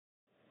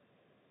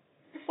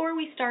before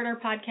we start our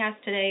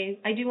podcast today,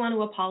 I do want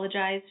to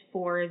apologize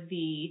for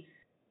the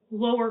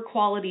lower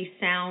quality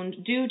sound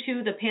due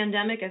to the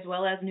pandemic as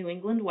well as New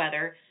England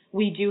weather.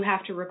 We do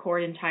have to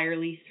record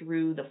entirely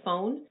through the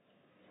phone,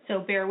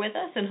 so bear with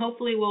us, and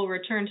hopefully we'll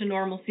return to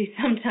normalcy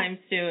sometime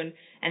soon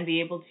and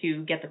be able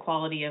to get the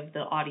quality of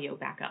the audio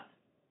back up.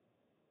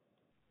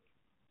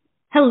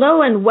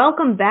 Hello and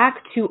welcome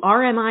back to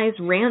RMI's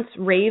Rants,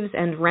 Raves,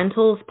 and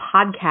Rentals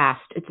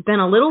podcast. It's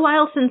been a little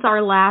while since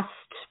our last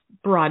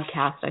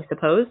broadcast, I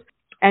suppose.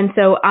 And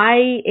so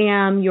I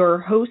am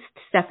your host,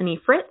 Stephanie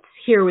Fritz,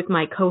 here with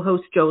my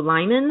co-host, Joe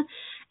Lyman.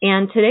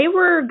 And today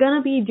we're going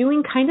to be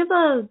doing kind of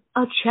a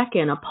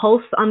check-in, a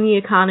pulse on the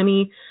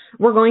economy.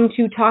 We're going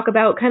to talk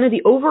about kind of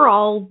the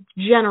overall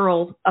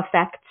general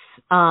effects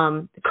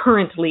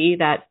currently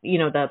that,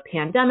 the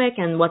pandemic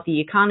and what the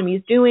economy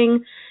is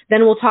doing.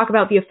 Then we'll talk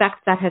about the effects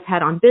that has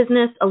had on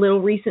business, a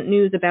little recent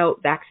news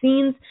about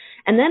vaccines,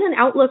 and then an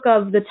outlook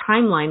of the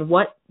timeline.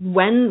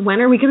 When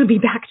are we going to be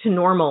back to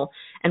normal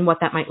and what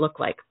that might look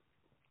like?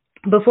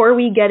 Before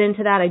we get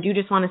into that, I do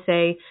just want to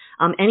say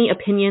any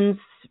opinions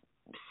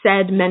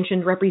said,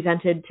 mentioned,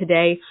 represented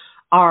today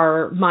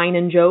are mine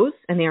and Joe's,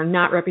 and they are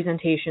not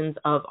representations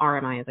of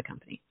RMI as a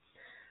company.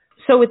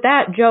 So with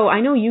that, Joe,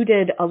 I know you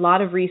did a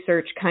lot of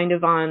research kind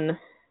of on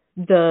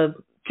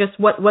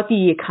what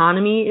the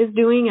economy is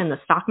doing and the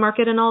stock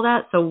market and all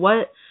that. So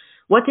what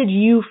did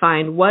you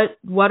find?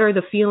 What are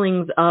the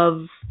feelings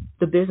of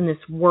the business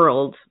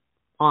world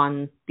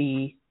on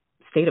the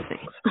state of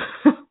things?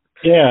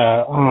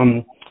 Yeah,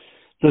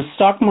 the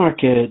stock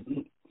market,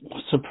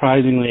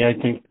 surprisingly, I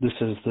think this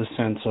is the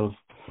sense of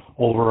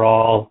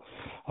overall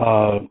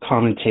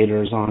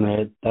commentators on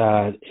it,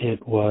 that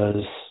it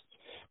was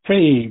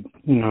pretty,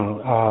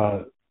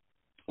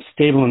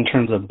 stable in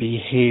terms of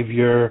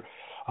behavior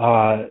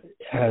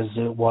as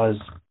it was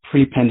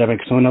pre-pandemic.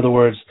 So in other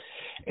words,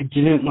 it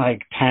didn't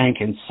tank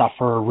and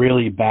suffer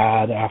really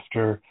bad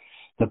after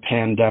the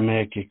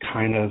pandemic. It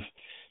kind of,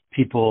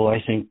 people, I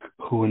think,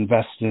 who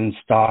invest in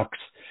stocks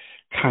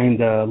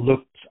kind of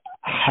looked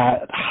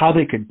at how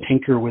they could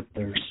tinker with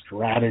their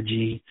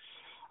strategy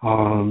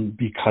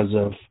because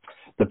of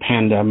the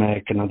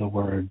pandemic. In other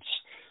words,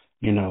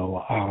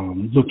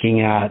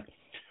 looking at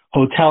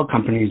hotel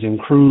companies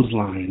and cruise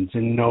lines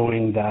and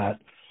knowing that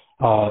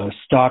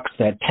stocks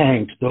that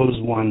tanked,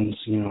 those ones,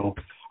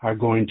 are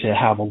going to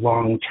have a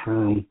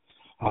long-term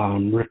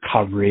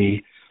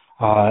recovery.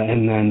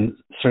 And then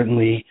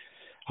certainly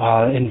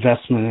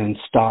investment in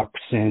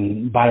stocks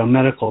in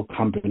biomedical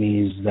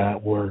companies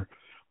that were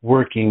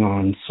working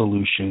on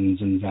solutions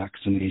and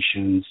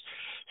vaccinations.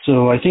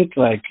 So I think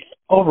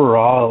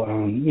overall,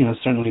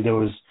 certainly there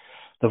was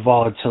the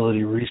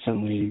volatility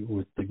recently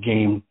with the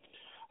GameStop,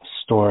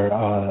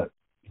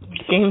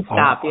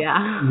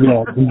 yeah.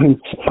 Yeah,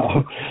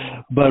 GameStop.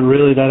 But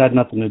really that had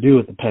nothing to do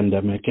with the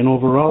pandemic. And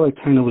overall, it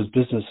kind of was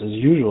business as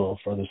usual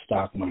for the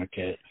stock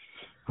market.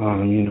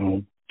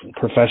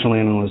 Professional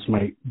analysts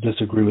might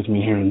disagree with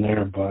me here and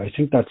there, but I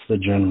think that's the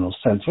general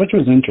sense, which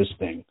was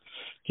interesting,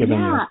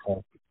 given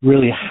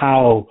really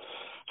how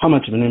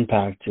much of an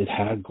impact it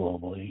had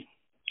globally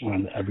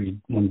on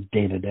everyone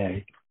day to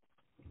day.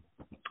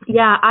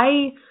 Yeah,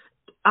 I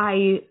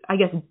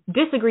guess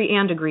disagree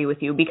and agree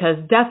with you, because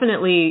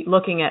definitely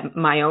looking at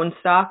my own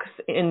stocks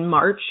in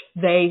March,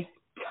 they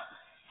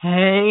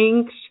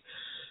tanked,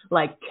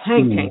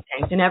 tanked,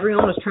 and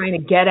everyone was trying to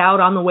get out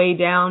on the way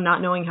down,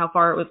 not knowing how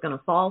far it was going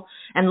to fall.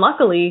 And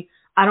luckily,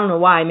 I don't know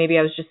why, maybe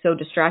I was just so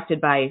distracted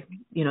by,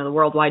 the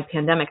worldwide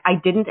pandemic, I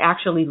didn't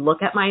actually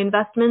look at my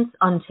investments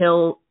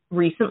until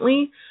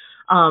recently.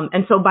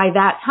 And so by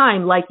that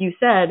time, like you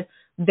said,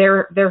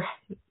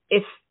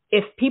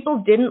 if people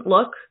didn't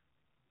look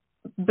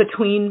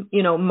between,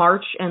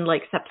 March and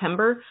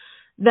September,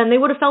 then they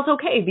would have felt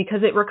okay,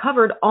 because it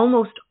recovered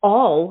almost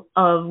all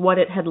of what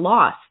it had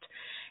lost.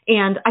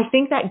 And I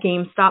think that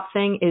GameStop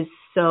thing is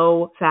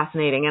so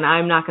fascinating. And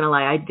I'm not going to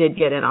lie, I did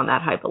get in on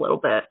that hype a little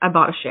bit. I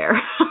bought a share.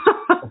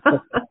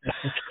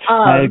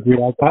 I agree.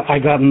 I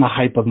got in the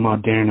hype of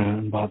Moderna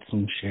and bought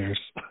some shares.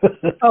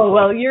 Oh,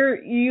 well,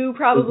 you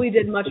probably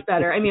did much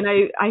better. I mean,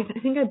 I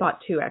think I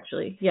bought two,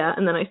 actually. Yeah,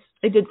 and then I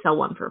did sell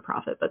one for a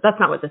profit, but that's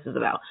not what this is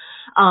about.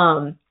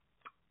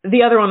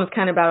 The other one was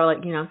kind of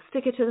about,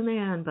 stick it to the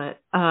man.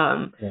 But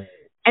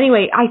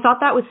anyway, I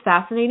thought that was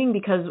fascinating,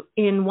 because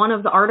in one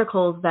of the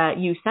articles that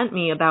you sent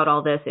me about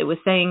all this, it was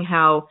saying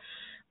how,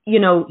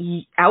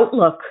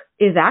 outlook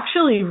is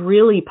actually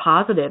really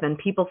positive, and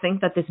people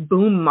think that this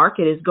boom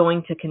market is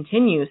going to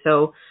continue.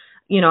 So,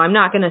 I'm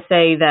not going to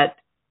say that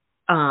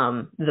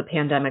the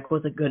pandemic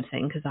was a good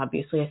thing, because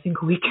obviously I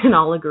think we can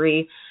all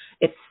agree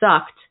it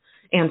sucked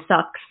and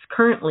sucks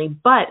currently.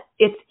 But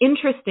it's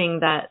interesting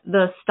that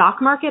the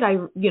stock market,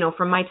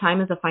 from my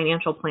time as a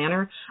financial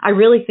planner, I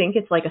really think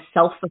it's like a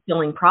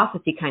self-fulfilling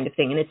prophecy kind of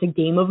thing. And it's a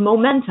game of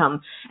momentum.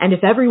 And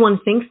if everyone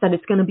thinks that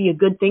it's going to be a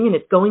good thing and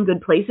it's going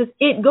good places,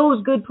 it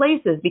goes good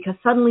places, because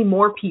suddenly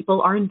more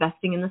people are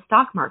investing in the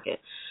stock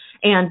market.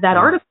 And that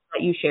article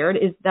that you shared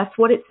that's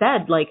what it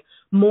said.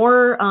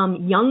 more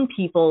young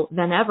people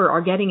than ever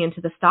are getting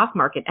into the stock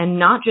market, and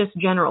not just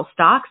general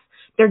stocks.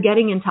 They're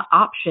getting into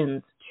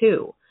options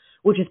too,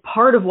 which is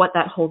part of what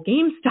that whole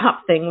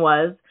GameStop thing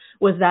was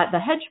that the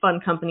hedge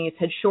fund companies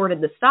had shorted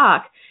the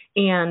stock.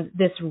 And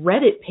this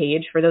Reddit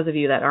page, for those of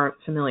you that aren't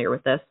familiar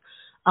with this,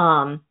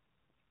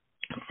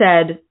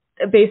 said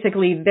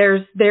basically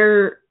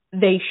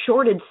they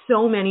shorted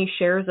so many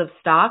shares of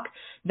stock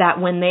that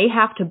when they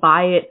have to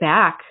buy it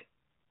back,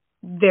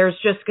 there's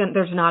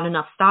not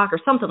enough stock or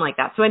something like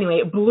that. So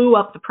anyway, it blew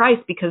up the price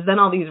because then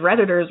all these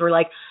Redditors were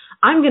like,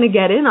 I'm going to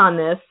get in on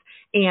this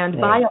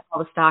and buy up all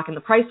the stock, and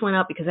the price went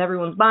up because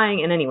everyone's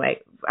buying. And anyway,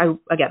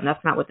 again,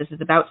 that's not what this is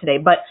about today,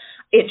 but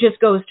it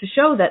just goes to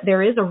show that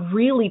there is a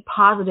really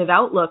positive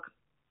outlook.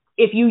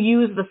 If you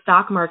use the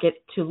stock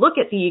market to look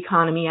at the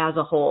economy as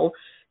a whole,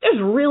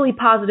 there's really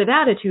positive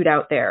attitude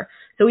out there.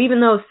 So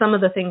even though some of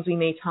the things we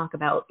may talk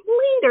about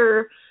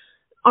later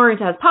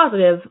aren't as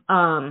positive,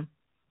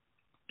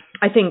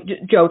 I think,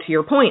 Joe, to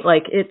your point,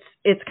 like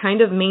it's kind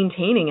of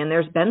maintaining, and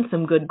there's been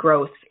some good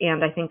growth,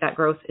 and I think that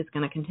growth is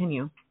going to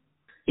continue.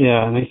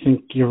 Yeah, and I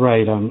think you're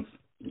right.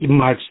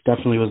 March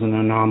definitely was an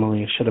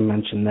anomaly. I should have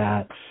mentioned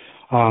that.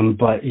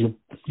 But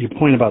your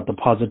point about the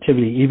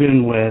positivity,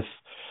 even with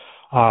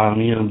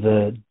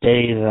the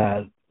day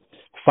that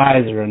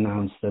Pfizer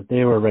announced that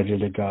they were ready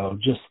to go,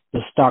 just the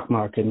stock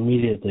market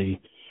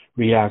immediately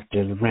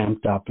reacted,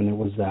 ramped up, and it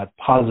was that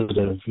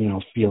positive,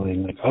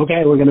 feeling like,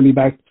 okay, we're going to be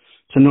back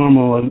to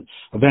normal, and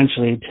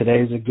eventually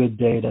today's a good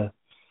day to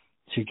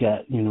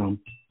get,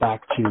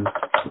 back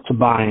to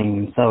buying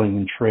and selling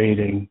and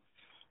trading.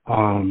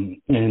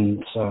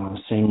 And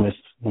same with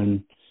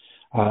when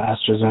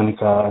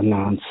AstraZeneca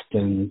announced,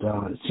 and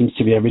it seems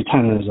to be every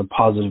time there's a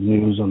positive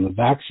news on the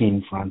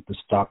vaccine front, the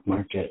stock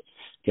market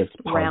gets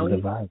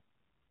positive vibes.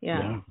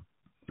 Yeah.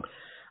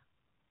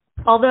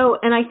 Although,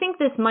 and I think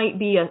this might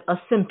be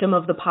a symptom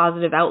of the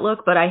positive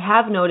outlook, but I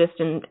have noticed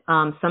in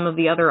some of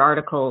the other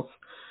articles,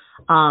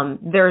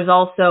 there's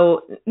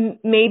also,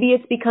 maybe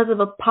it's because of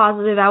a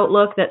positive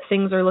outlook that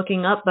things are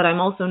looking up, but I'm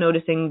also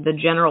noticing the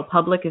general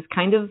public is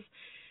kind of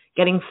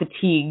getting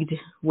fatigued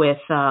with,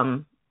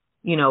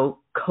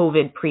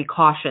 COVID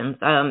precautions.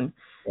 Right.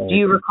 Do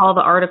you recall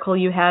the article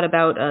you had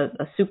about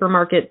a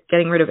supermarket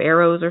getting rid of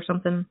arrows or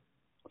something?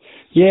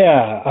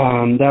 Yeah,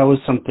 that was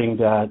something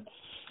that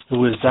it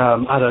was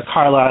out of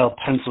Carlisle,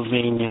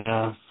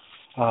 Pennsylvania,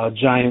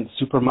 giant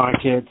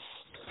supermarkets.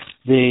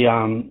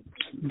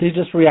 They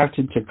just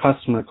reacted to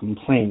customer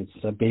complaints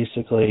that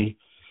basically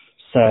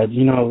said,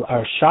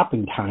 our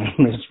shopping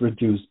time is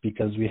reduced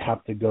because we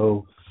have to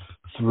go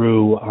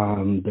through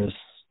this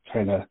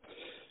kind of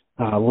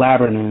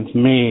labyrinth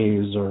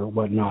maze or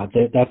whatnot.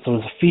 That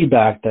was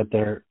feedback that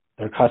their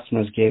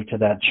customers gave to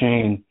that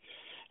chain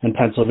in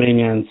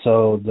Pennsylvania, and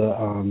so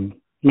the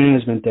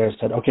management there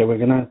said, okay, we're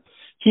going to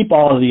keep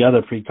all of the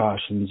other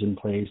precautions in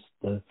place,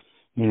 the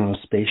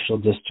spatial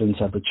distance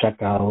at the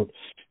checkout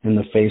and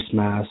the face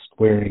mask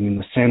wearing and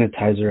the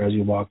sanitizer as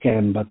you walk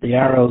in, but the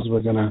arrows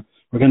we're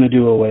gonna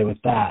do away with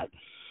that,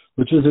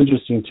 which was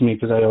interesting to me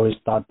because I always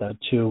thought that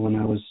too when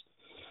I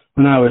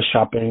was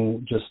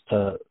shopping, just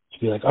to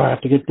be like, I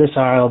have to get this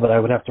aisle, but I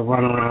would have to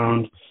run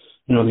around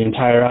the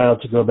entire aisle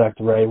to go back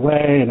the right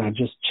way, and I'd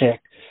just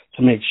check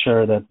to make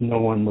sure that no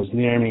one was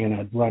near me, and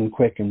I'd run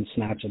quick and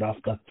snatch it off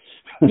the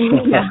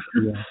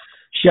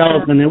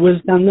shelf. And it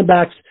was on the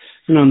backs,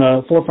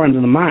 the forefront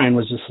of the mind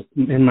was just,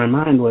 in my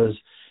mind was,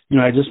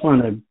 I just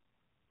wanted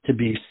to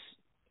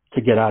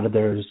get out of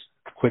there as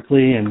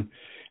quickly and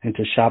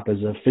to shop as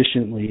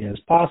efficiently as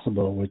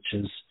possible, which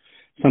is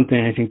something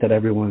I think that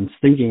everyone's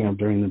thinking of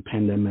during the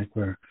pandemic,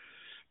 where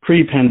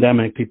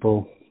pre-pandemic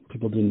people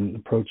didn't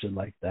approach it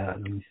like that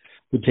and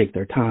would take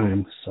their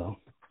time. So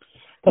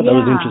I thought that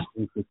was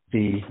interesting to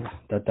see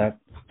that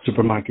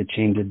supermarket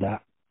chain did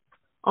that.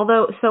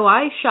 Although, so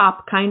I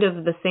shop kind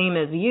of the same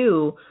as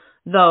you,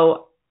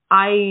 though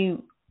I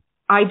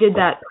did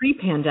that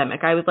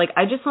pre-pandemic. I was like,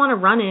 I just want to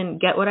run in,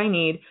 get what I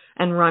need,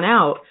 and run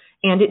out.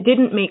 And it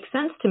didn't make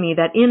sense to me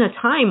that in a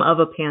time of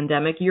a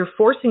pandemic, you're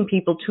forcing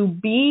people to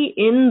be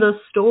in the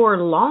store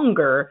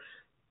longer.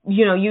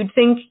 You'd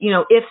think,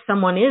 if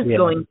someone is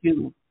going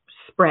to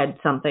spread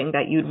something,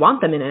 that you'd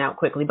want them in and out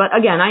quickly. But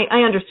again,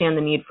 I understand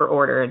the need for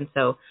order. And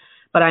so,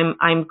 but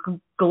I'm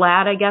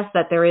glad, I guess,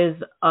 that there is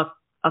a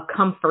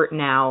comfort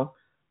now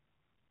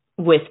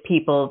with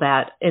people,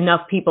 that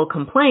enough people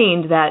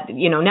complained that,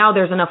 now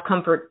there's enough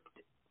comfort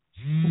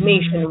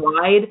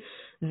nationwide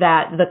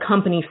that the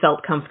company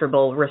felt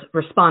comfortable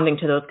responding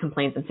to those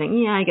complaints and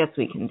saying, I guess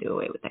we can do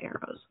away with the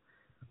arrows.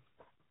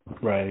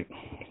 Right.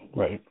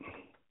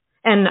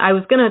 And I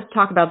was going to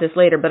talk about this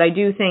later, but I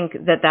do think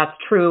that that's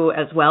true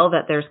as well,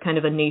 that there's kind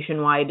of a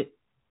nationwide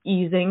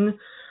easing.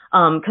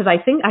 Because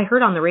I think I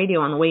heard on the radio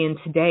on the way in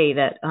today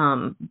that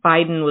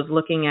Biden was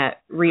looking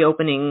at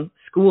reopening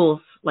schools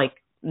like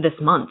this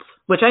month,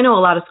 which I know a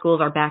lot of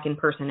schools are back in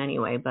person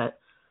anyway, but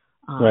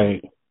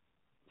right.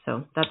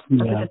 So that's a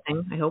good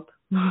thing, I hope.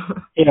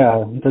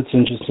 Yeah, that's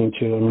interesting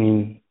too. I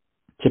mean,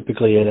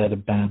 typically it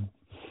had been,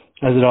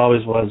 as it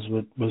always was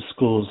with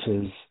schools,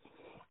 is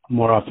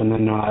more often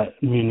than not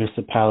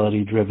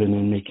municipality driven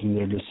in making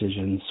their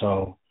decisions.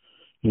 So,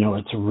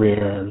 it's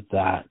rare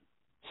that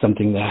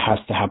something that has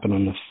to happen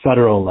on the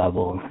federal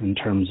level in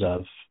terms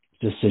of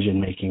decision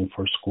making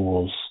for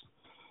schools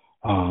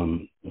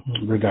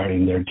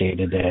regarding their day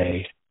to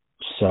day.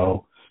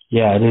 So,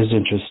 yeah, it is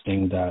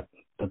interesting that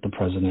the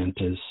president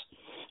is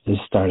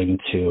starting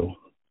to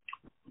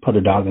put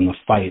a dog in the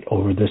fight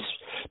over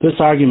this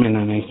argument.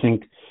 And I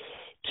think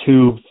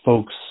too,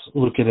 folks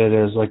look at it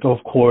as like,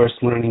 of course,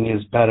 learning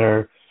is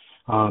better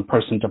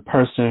person to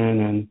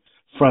person, and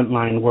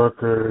frontline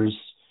workers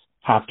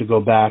have to go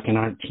back, and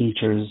aren't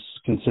teachers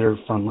considered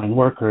frontline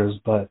workers?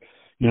 But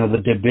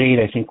the debate,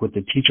 I think, with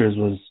the teachers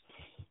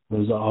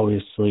was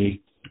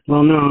obviously,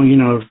 well, no,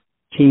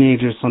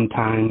 teenagers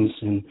sometimes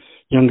and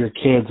younger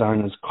kids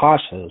aren't as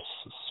cautious,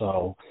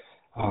 so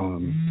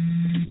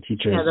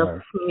teachers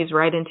they'll sneeze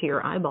right into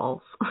your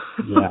eyeballs.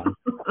 Yeah.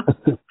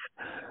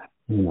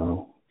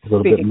 A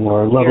little bit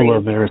more level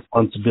of their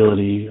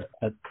responsibility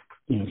at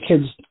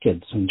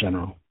kids in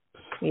general.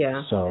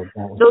 Yeah. So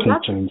that was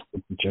concerns for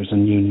teachers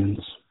and unions.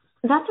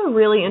 That's a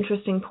really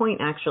interesting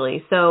point,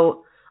 actually.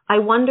 So I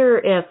wonder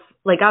if,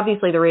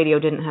 obviously the radio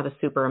didn't have a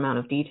super amount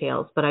of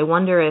details, but I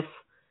wonder if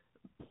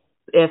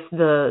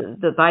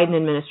the Biden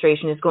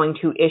administration is going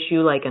to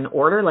issue an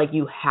order,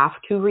 you have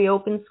to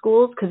reopen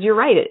schools, because you're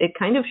right, it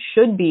kind of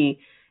should be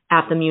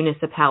at the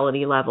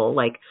municipality level.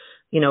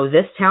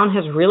 This town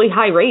has really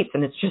high rates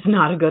and it's just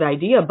not a good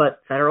idea,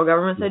 but federal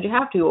government said you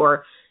have to,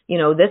 or,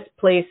 this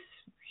place,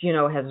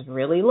 has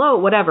really low,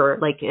 whatever.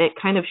 It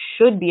kind of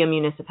should be a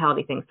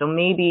municipality thing. So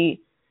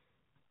maybe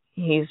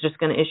he's just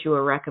going to issue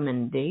a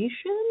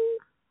recommendation.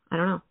 I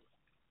don't know.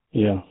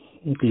 Yeah,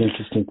 it'd be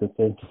interesting to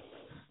see.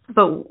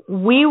 But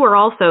we were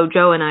also,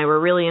 Joe and I were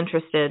really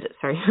interested,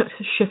 sorry,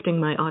 shifting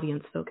my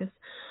audience focus.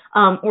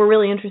 We're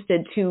really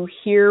interested to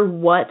hear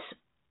what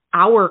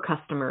our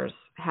customers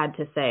had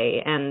to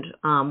say and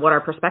what our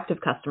prospective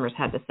customers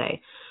had to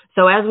say.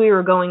 So as we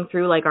were going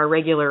through our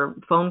regular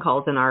phone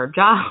calls in our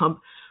job,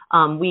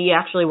 we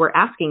actually were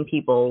asking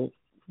people,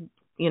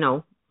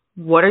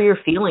 what are your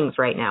feelings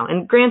right now?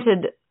 And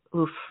granted,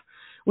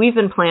 we've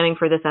been planning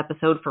for this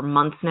episode for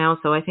months now.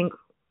 So I think,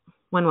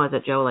 when was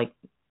it, Joe?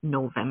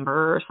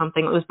 November or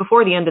something. It was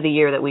before the end of the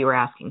year that we were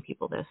asking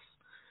people this.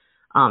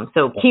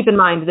 So keep in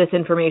mind, this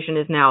information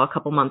is now a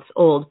couple months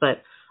old,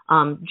 but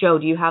Joe,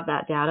 do you have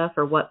that data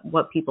for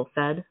what people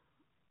said?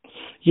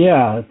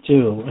 Yeah, I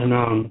do.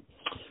 And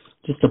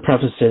just to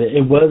preface it,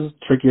 it was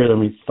trickier than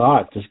we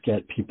thought to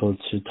get people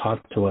to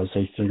talk to us.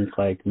 I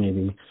think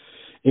maybe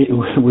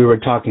we were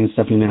talking,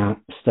 Stephanie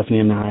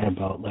and I,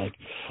 about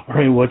all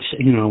right, what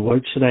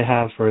should I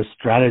have for a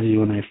strategy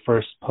when I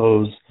first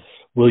pose,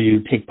 will you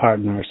take part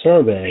in our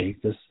survey?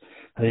 Because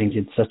I think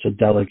it's such a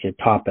delicate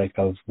topic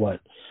of what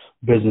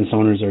business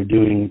owners are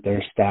doing with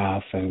their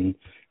staff, and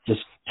just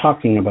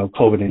talking about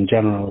COVID in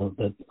general,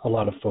 that a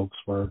lot of folks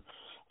were,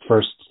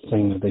 first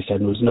thing that they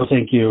said was, no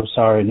thank you,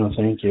 sorry, no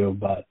thank you.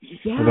 But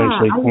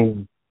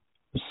eventually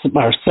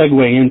our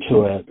segue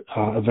into it,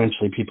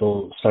 eventually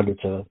people started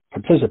to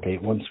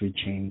participate once we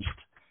changed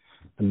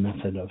the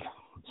method of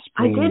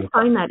I did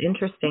find that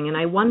interesting, and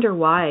I wonder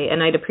why,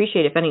 and I'd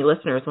appreciate if any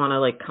listeners want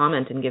to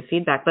comment and give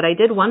feedback, but I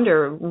did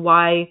wonder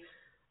why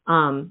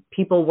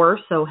people were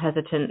so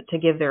hesitant to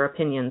give their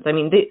opinions. I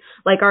mean,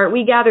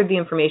 we gathered the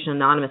information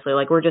anonymously,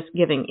 we're just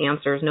giving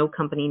answers, no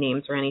company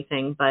names or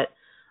anything, but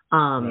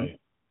right.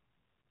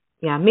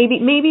 Yeah,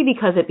 maybe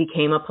because it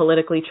became a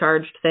politically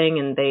charged thing,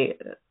 and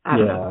I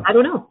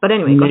don't know. But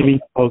anyway, maybe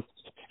folks.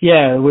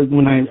 Yeah,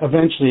 when I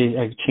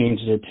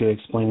changed it to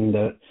explaining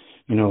that,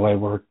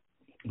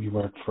 we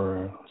work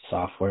for a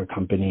software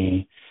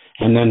company,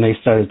 and then they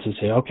started to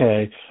say,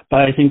 okay. But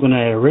I think when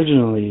I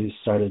originally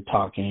started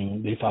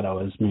talking, they thought I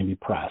was maybe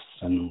press,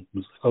 and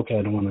was like, okay,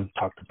 I don't want to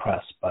talk to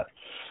press. But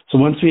so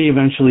once we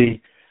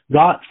eventually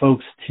got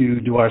folks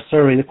to do our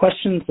survey, the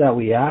questions that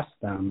we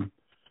asked them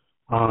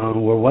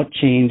were, what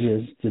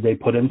changes did they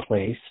put in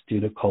place due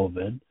to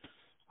COVID?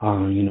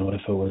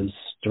 If it was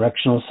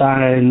directional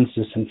signs,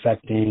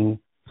 disinfecting,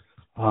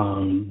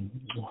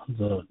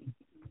 the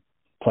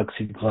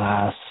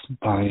plexiglass,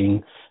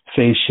 buying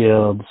face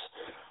shields.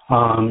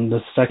 The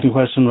second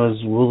question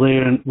was, will they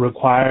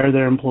require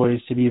their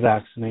employees to be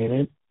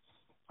vaccinated?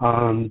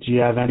 Do you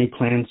have any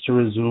plans to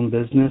resume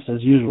business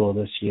as usual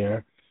this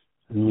year?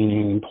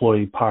 Meaning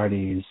employee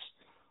parties,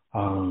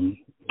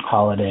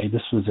 holiday.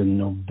 This was in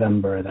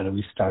November that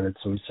we started,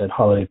 so we said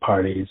holiday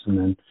parties, and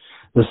then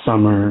the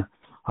summer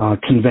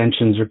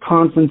conventions or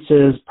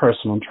conferences,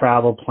 personal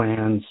travel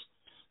plans.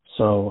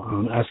 So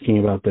asking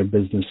about their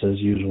business as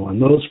usual on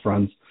those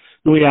fronts.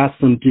 And we asked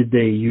them, did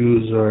they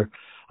use or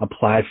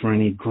apply for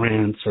any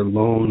grants or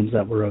loans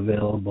that were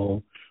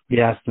available?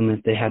 We asked them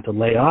if they had to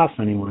lay off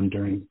anyone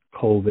during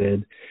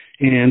COVID.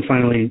 And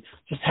finally,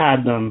 just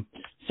had them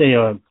say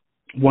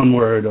one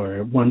word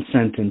or one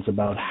sentence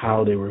about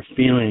how they were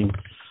feeling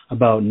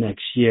about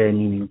next year,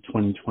 meaning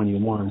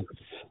 2021.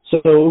 So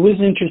it was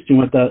interesting.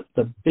 What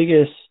the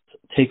biggest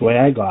takeaway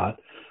I got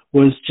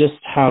was just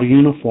how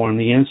uniform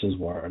the answers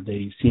were.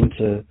 They seemed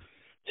to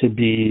to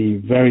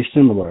be very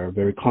similar,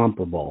 very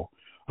comparable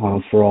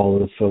for all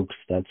of the folks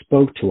that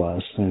spoke to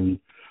us. And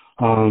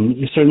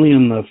certainly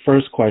in the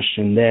first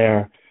question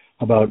there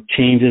about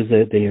changes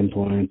that they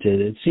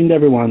implemented, it seemed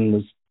everyone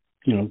was,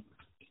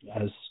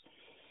 as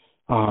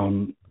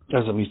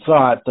we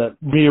thought, that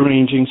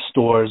rearranging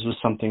stores was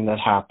something that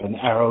happened.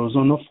 Arrows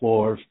on the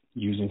floor,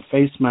 using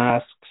face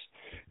masks,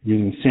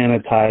 using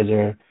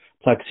sanitizer,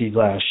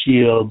 plexiglass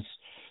shields.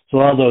 So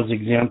all those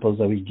examples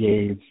that we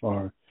gave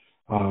are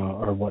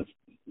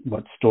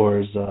what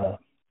stores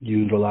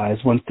utilize.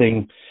 One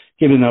thing,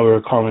 given that we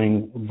were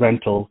calling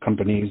rental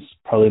companies,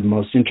 probably the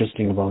most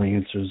interesting of all the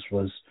answers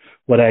was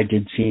what I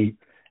did see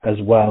as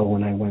well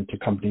when I went to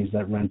companies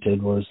that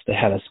rented was they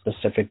had a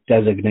specific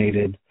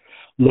designated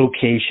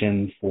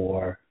location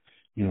for,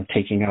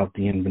 taking out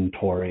the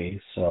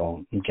inventory.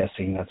 So I'm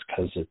guessing that's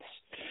because it's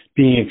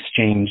being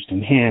exchanged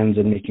in hands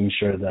and making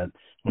sure that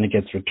when it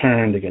gets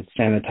returned, it gets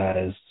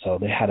sanitized. So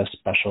they had a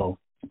special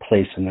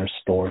place in their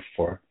store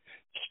for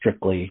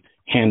strictly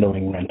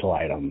handling rental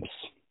items.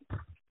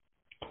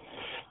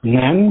 And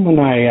then when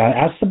I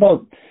asked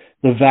about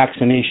the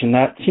vaccination,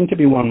 that seemed to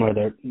be one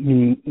where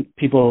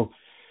people,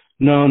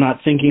 no,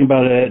 not thinking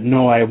about it,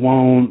 no, I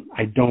won't,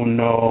 I don't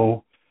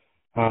know.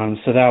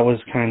 So that was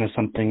kind of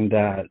something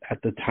that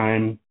at the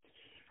time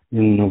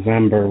in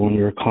November when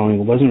we were calling,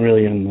 it wasn't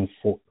really in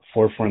the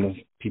forefront of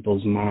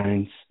people's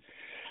minds.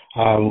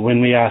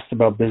 When we asked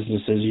about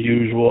business as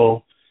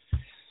usual,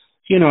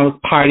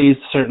 parties,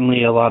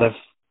 certainly a lot of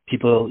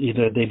people,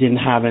 either they didn't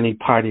have any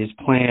parties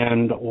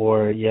planned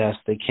or, yes,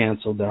 they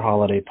canceled their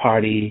holiday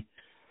party.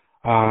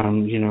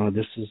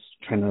 This is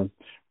kind of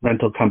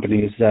rental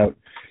companies that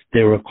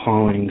they were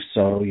calling,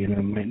 so, it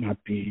might not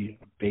be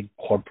a big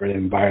corporate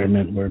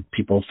environment where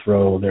people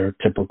throw their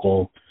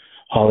typical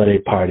holiday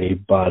party,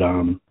 but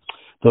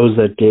those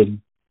that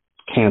did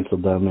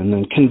canceled them. And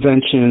then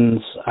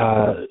conventions,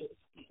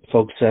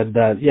 folks said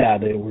that,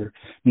 they were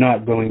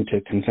not going to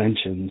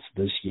conventions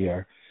this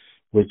year,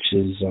 which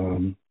is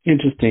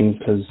interesting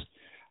because,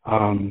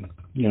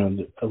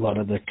 a lot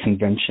of the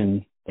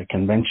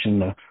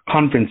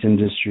conference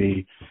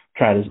industry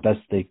tried as best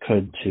they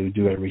could to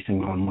do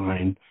everything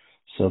online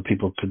so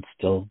people could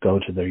still go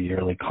to their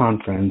yearly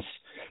conference.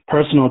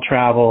 Personal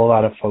travel, a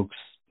lot of folks,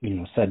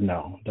 said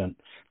no, that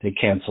they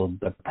canceled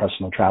the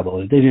personal travel.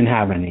 They didn't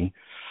have any.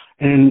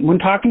 And when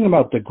talking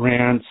about the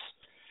grants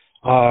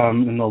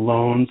and the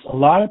loans, a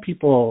lot of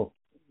people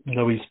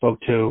that we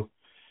spoke to,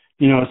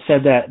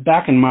 said that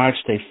back in March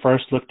they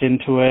first looked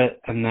into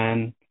it and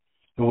then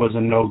it was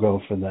a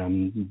no-go for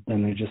them.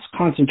 Then they just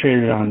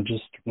concentrated on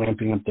just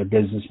ramping up their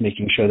business,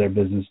 making sure their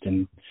business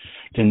didn't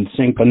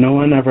sink. But no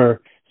one ever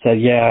said,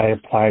 I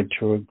applied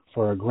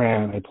for a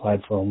grant, I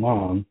applied for a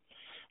loan.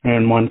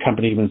 And one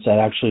company even said,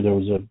 actually, there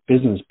was a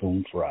business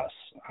boom for us.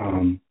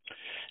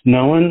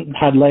 No one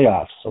had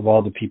layoffs of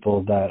all the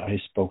people that I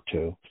spoke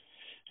to.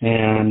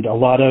 And a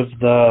lot of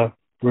the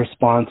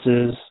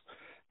responses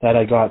that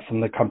I got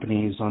from the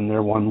companies on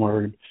their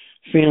one-word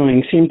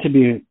feeling seemed to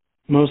be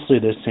mostly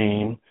the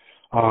same,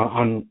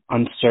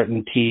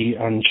 uncertainty,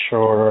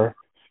 unsure,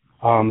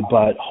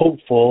 but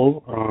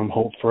hopeful,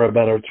 hope for a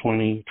better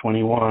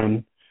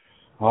 2021,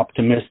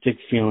 optimistic,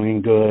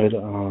 feeling good,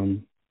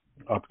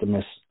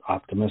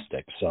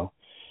 optimistic. So,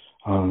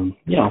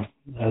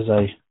 as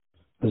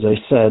I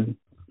said,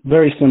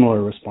 very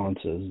similar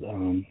responses.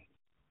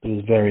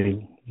 There's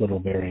very little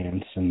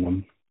variance in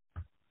them.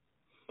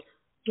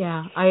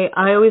 Yeah, I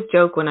always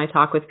joke when I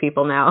talk with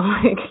people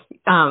now,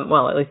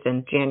 at least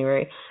in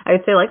January, I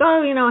would say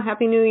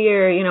Happy New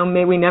Year,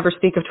 may we never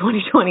speak of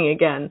 2020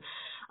 again.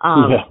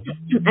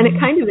 And it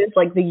kind of is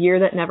like the year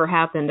that never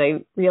happened.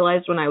 I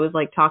realized when I was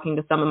talking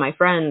to some of my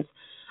friends,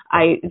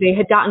 they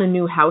had gotten a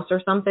new house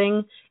or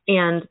something,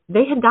 and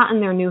they had gotten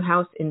their new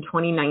house in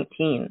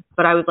 2019.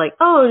 But I was like,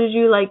 oh, did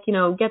you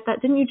get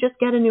that? Didn't you just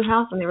get a new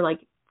house? And they were like,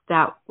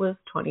 that was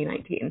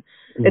 2019.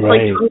 It's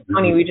right.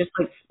 2020. We just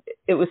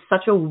it was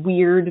such a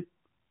weird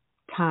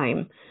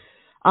time.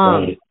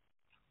 Right.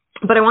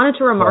 But I wanted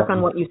to remark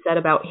on what you said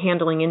about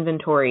handling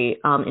inventory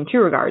in two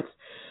regards.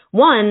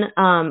 One,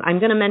 I'm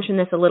going to mention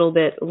this a little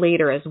bit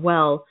later as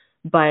well,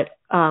 but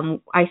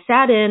I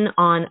sat in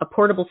on a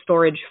portable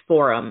storage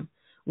forum,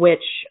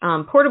 which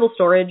portable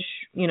storage,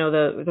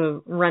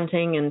 the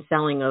renting and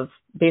selling of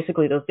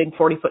basically those big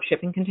 40-foot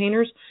shipping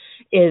containers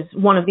is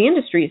one of the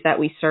industries that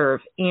we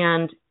serve.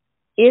 And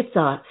it's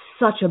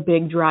such a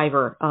big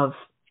driver of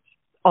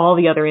all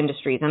the other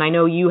industries. And I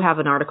know you have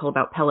an article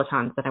about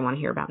Pelotons that I want to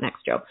hear about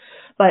next, Joe.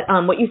 But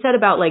what you said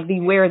about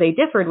where they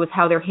differed was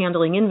how they're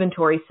handling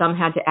inventory. Some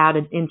had to add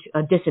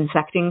a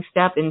disinfecting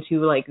step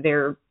into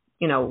their,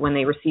 when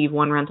they receive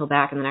one rental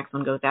back and the next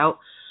one goes out.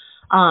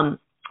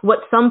 What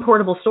some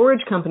portable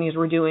storage companies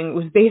were doing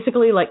was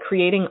basically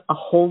creating a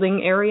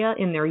holding area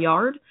in their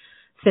yard,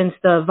 since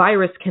the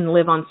virus can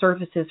live on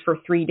surfaces for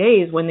 3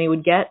 days. When they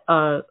would get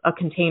a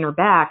container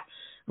back,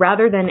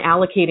 rather than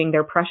allocating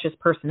their precious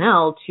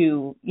personnel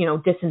to,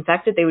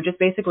 disinfect it, they would just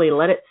basically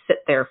let it sit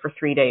there for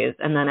 3 days.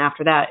 And then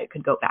after that, it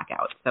could go back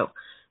out. So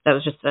that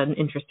was just an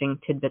interesting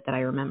tidbit that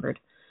I remembered.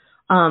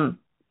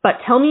 But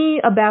tell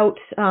me about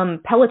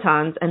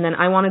Pelotons, and then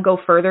I want to go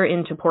further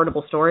into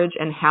portable storage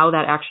and how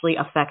that actually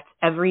affects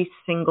every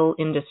single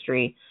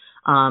industry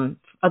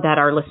that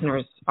our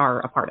listeners are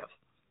a part of.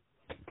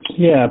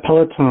 Yeah,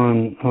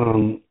 Peloton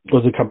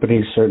was a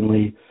company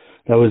certainly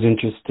that was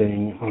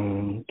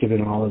interesting,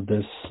 given all of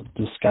this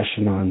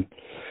discussion on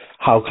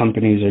how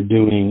companies are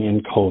doing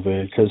in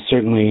COVID, because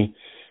certainly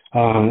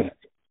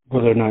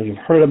whether or not you've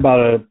heard about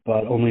it,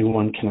 but only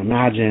one can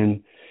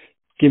imagine,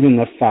 given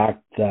the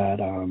fact that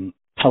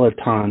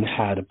Peloton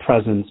had a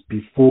presence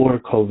before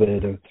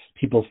COVID of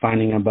people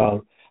finding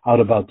out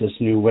about this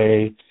new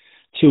way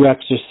to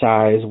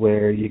exercise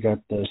where you got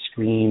the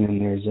screen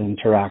and there's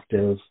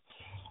interactive.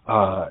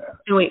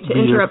 Wait, to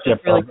interrupt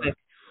just really quick.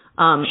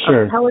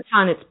 Sure. A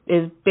Peloton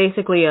is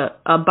basically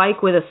a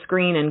bike with a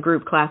screen and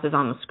group classes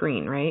on the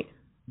screen, right?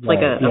 It's like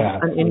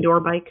an indoor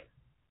bike?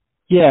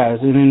 Yeah,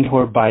 it's an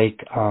indoor bike.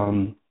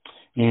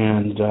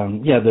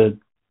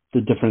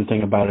 The different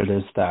thing about it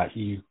is that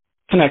you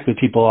connect with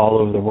people all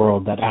over the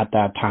world that at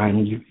that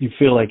time you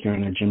feel like you're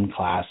in a gym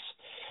class,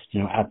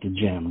 at the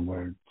gym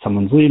where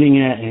someone's leading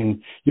it and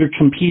you're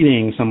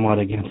competing somewhat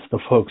against the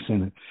folks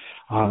in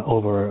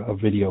over a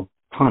video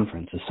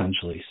conference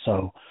essentially.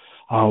 So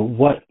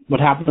what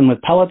happened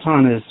with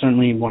Peloton is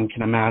certainly one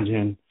can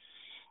imagine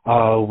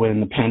when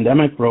the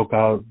pandemic broke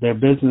out, their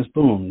business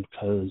boomed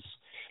because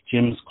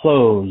gyms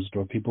closed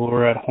or people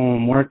were at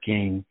home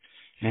working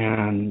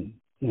and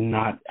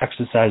not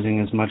exercising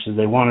as much as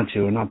they wanted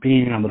to and not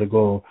being able to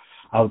go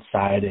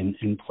outside and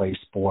play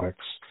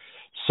sports.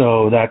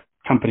 So that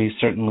company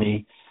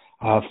certainly,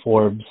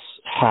 Forbes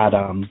had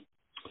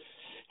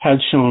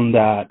shown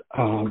that,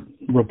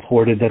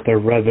 reported that their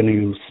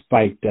revenue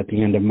spiked at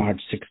the end of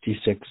March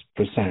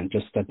 66%,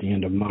 just at the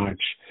end of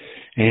March.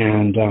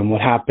 And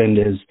what happened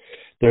is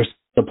their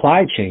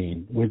supply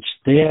chain, which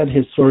they had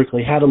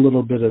historically had a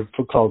little bit of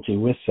difficulty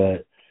with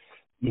it,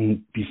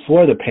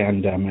 before the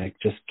pandemic,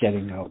 just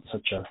getting out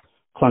such a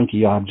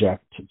clunky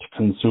object to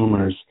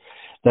consumers,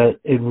 that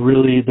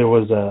there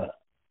was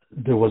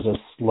a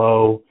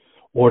slow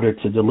order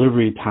to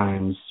delivery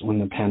times when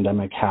the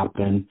pandemic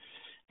happened,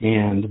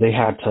 and they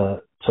had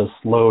to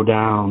slow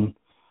down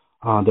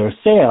their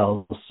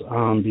sales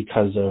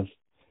because of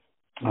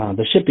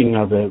the shipping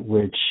of it,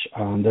 which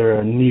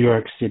they're a New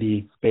York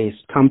City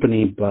based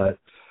company, but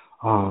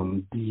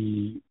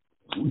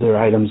their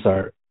items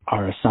are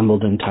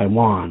assembled in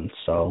Taiwan,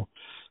 so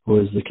it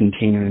was the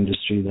container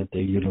industry that they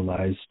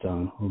utilized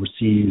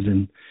overseas,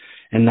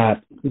 and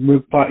that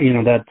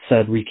that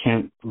said we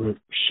can't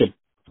ship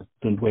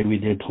the way we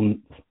did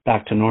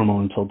back to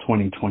normal until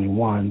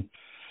 2021.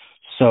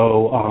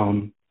 So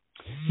and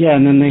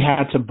then they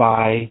had to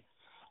buy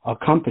a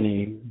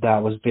company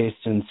that was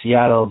based in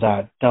Seattle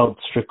that dealt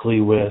strictly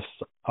with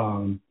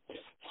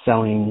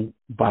selling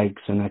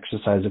bikes and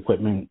exercise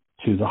equipment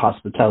to the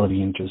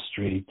hospitality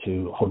industry,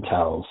 to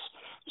hotels.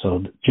 So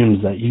the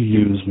gyms that you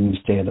use when you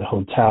stay at a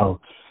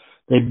hotel,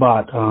 they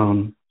bought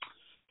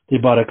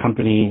a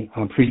company,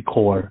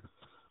 Precor,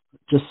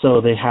 just so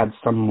they had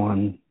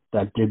someone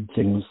that did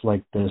things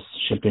like this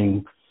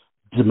shipping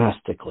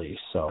domestically.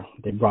 So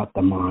they brought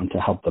them on to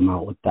help them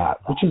out with that,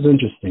 which is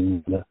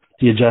interesting,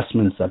 the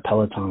adjustments that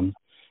Peloton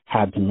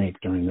had to make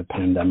during the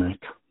pandemic.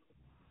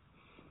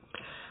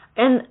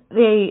 And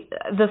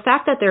the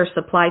fact that their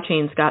supply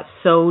chains got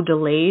so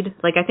delayed,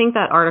 like I think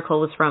that article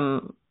was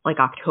from like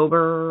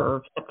October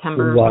or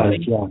September.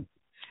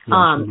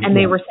 And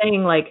they were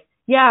saying like,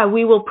 yeah,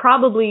 we will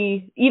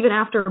probably, even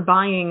after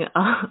buying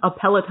a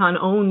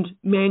Peloton-owned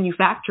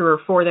manufacturer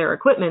for their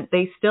equipment,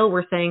 they still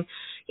were saying,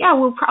 yeah,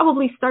 we'll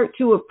probably start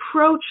to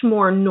approach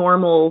more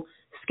normal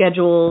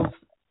schedules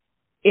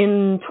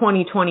in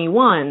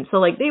 2021. So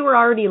like they were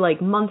already like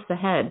months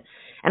ahead.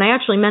 And I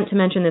actually meant to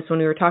mention this when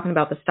we were talking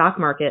about the stock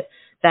market,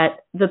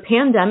 that the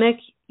pandemic,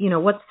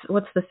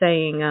 what's the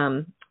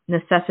saying,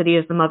 necessity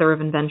is the mother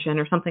of invention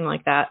or something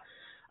like that,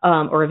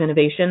 or of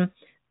innovation.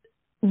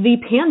 The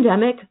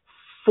pandemic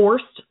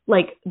forced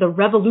like the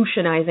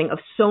revolutionizing of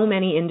so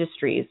many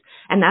industries.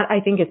 And that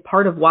I think is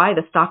part of why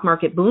the stock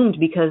market boomed,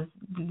 because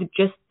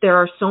just there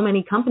are so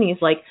many companies,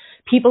 like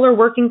people are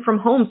working from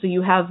home. So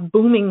you have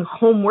booming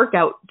home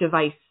workout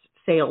device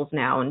sales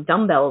now and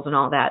dumbbells and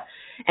all that.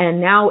 And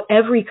now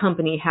every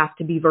company has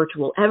to be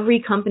virtual.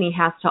 Every company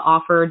has to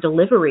offer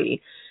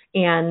delivery.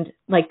 And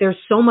like there's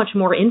so much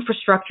more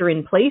infrastructure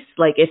in place,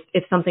 like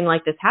if something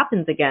like this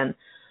happens again,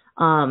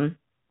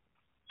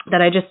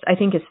 that I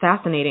think is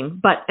fascinating.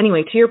 But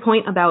anyway, to your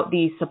point about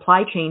the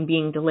supply chain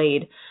being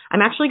delayed,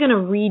 I'm actually going to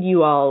read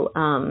you all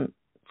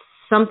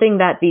something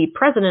that the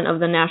president of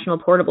the National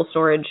Portable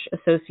Storage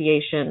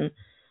Association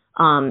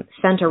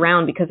sent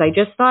around, because I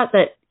just thought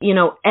that,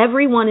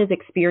 everyone is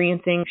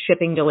experiencing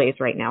shipping delays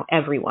right now.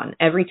 Everyone,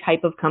 every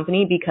type of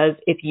company, because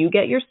if you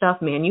get your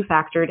stuff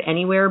manufactured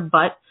anywhere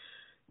but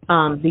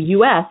the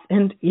U.S.,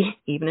 and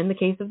even in the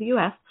case of the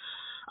U.S.,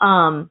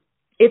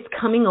 it's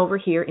coming over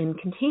here in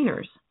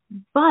containers.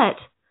 But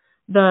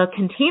the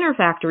container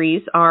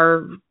factories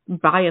are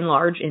by and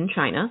large in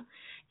China,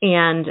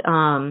 and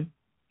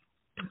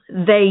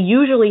they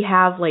usually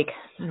have like,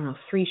 I don't know,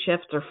 3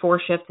 shifts or 4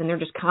 shifts, and they're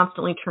just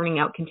constantly turning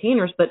out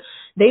containers. But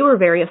they were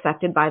very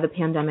affected by the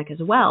pandemic as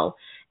well.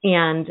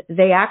 And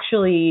they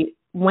actually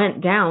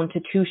went down to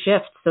 2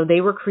 shifts. So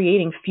they were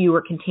creating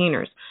fewer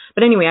containers.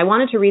 But anyway, I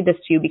wanted to read this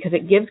to you because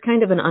it gives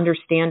kind of an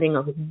understanding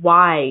of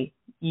why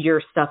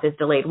your stuff is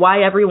delayed,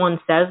 why everyone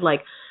says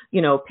like,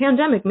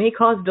 pandemic may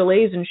cause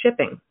delays in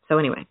shipping. So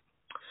anyway,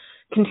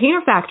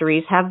 container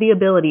factories have the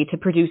ability to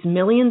produce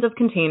millions of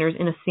containers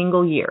in a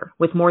single year,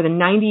 with more than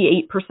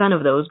 98%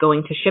 of those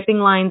going to shipping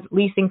lines,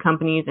 leasing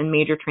companies, and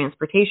major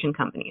transportation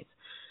companies.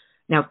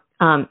 Now,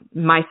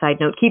 my side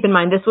note, keep in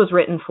mind this was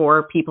written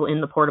for people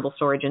in the portable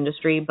storage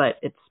industry, but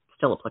it's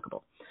still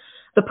applicable.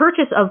 The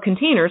purchase of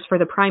containers for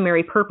the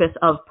primary purpose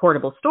of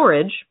portable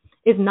storage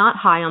is not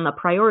high on the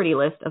priority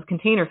list of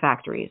container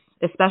factories,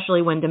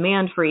 especially when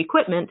demand for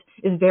equipment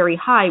is very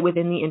high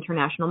within the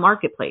international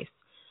marketplace.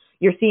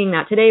 You're seeing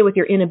that today with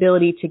your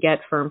inability to get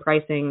firm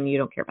pricing. You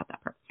don't care about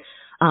that part.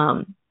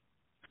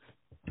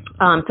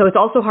 So it's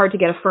also hard to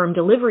get a firm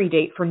delivery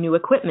date for new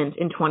equipment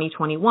in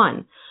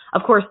 2021.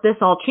 Of course, this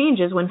all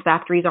changes when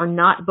factories are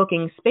not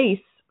booking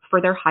space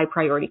for their high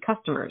priority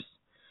customers.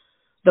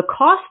 The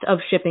cost of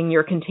shipping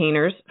your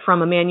containers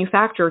from a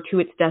manufacturer to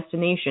its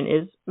destination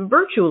is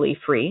virtually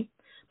free,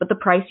 but the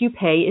price you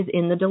pay is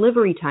in the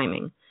delivery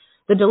timing.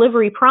 The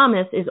delivery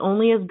promise is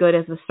only as good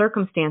as the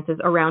circumstances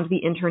around the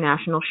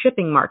international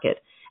shipping market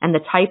and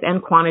the type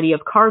and quantity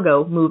of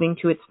cargo moving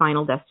to its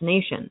final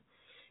destination.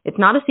 It's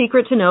not a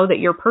secret to know that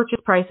your purchase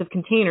price of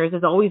containers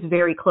is always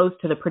very close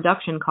to the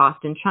production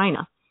cost in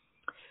China.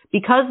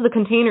 Because the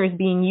container is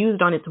being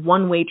used on its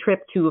one-way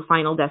trip to a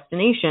final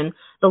destination,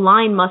 the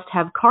line must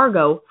have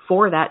cargo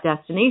for that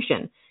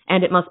destination,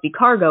 and it must be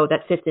cargo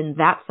that fits in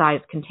that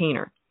size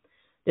container.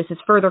 This is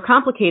further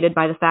complicated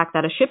by the fact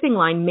that a shipping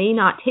line may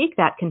not take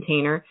that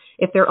container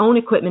if their own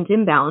equipment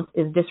imbalance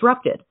is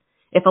disrupted.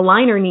 If a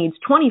liner needs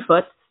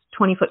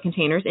 20-foot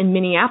containers in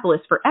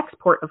Minneapolis for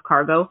export of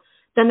cargo,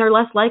 then they're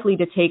less likely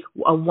to take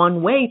a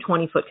one-way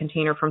 20-foot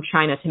container from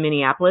China to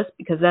Minneapolis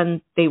because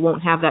then they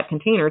won't have that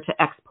container to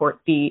export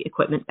the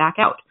equipment back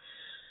out.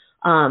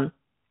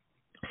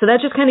 So that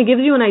just kind of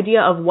gives you an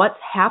idea of what's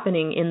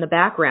happening in the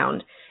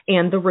background.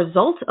 And the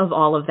result of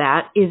all of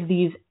that is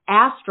these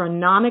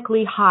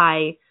astronomically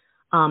high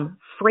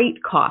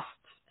freight costs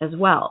as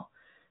well.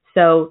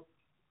 So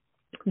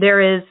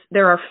there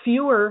are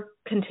fewer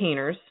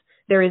containers.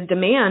 There is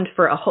demand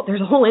for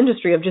there's a whole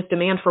industry of just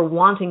demand for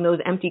wanting those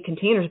empty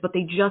containers, but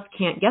they just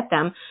can't get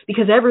them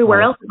because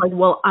everywhere else is like,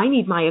 well, I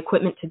need my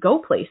equipment to go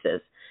places.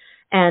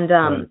 And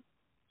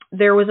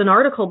there was an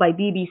article by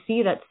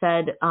BBC that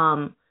said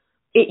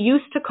it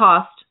used to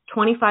cost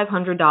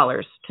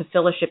 $2,500 to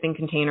fill a shipping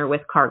container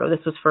with cargo.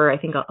 This was for, I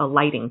think, a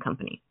lighting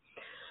company.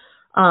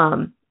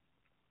 And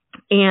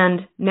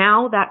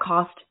now that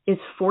cost is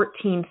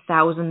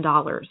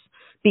 $14,000.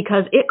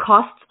 Because it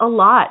costs a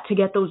lot to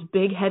get those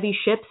big, heavy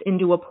ships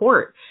into a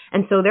port.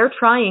 And so they're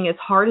trying as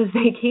hard as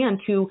they can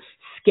to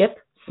skip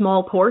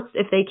small ports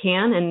if they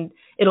can. And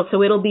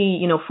it'll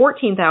be,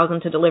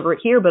 $14,000 to deliver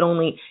it here, but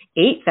only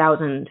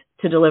 $8,000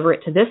 to deliver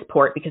it to this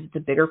port because it's a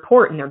bigger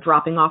port and they're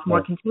dropping off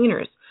more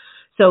containers.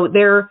 So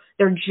they're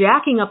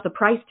jacking up the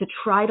price to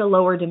try to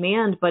lower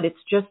demand, but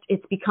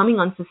it's becoming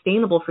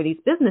unsustainable for these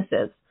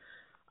businesses.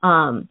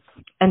 And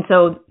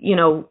so,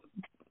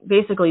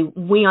 basically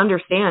we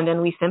understand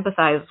and we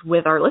sympathize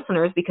with our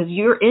listeners because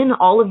you're in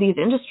all of these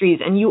industries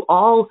and you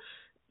all,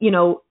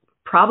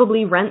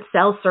 probably rent,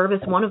 sell,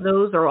 service one of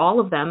those or all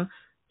of them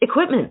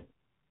equipment.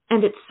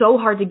 And it's so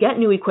hard to get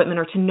new equipment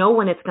or to know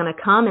when it's going to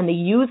come. And the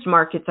used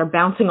markets are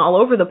bouncing all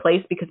over the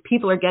place because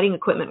people are getting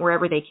equipment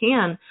wherever they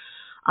can.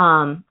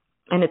 And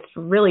it's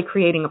really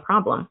creating a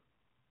problem.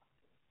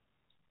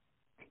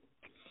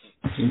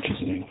 That's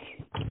interesting.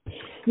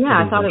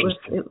 Yeah, I thought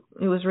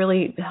it was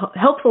really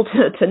helpful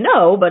to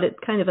know, but it's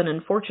kind of an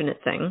unfortunate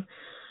thing.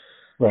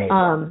 Right.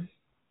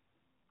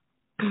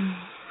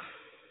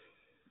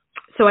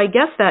 So I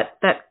guess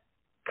that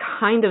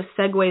kind of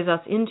segues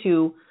us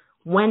into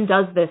when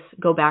does this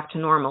go back to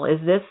normal? Is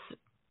this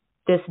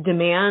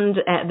demand,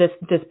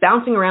 this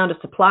bouncing around of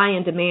supply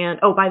and demand?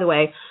 Oh, by the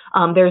way,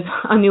 there's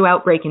a new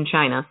outbreak in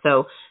China.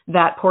 So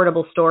that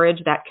portable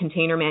storage, that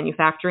container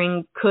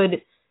manufacturing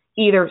could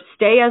either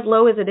stay as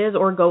low as it is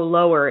or go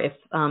lower if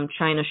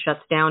China shuts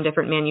down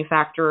different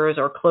manufacturers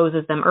or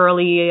closes them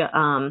early,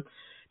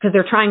 because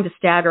they're trying to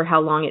stagger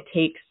how long it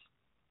takes,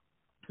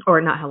 or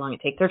not how long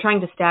it takes. They're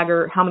trying to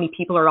stagger how many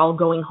people are all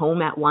going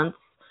home at once.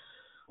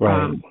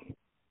 Right.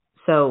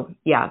 So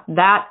yeah,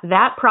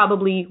 that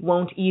probably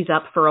won't ease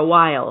up for a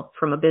while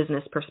from a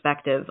business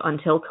perspective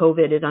until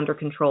COVID is under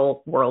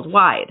control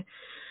worldwide.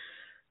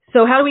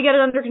 So how do we get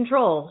it under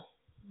control?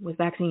 With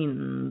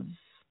vaccines.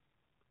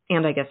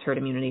 And I guess herd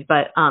immunity.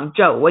 But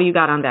Joe, what do you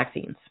got on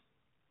vaccines?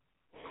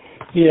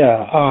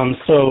 Yeah,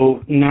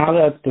 so now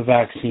that the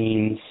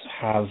vaccines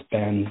have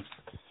been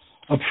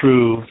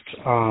approved,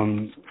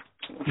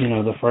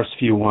 the first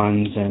few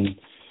ones, and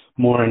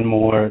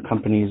more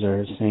companies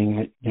are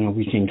saying that,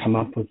 we can come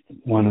up with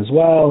one as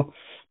well.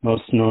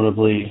 most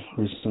notably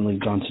recently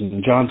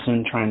Johnson &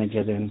 Johnson trying to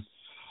get in.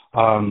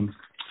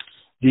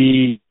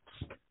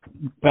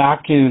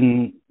 Back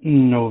in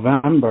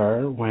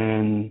November,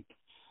 when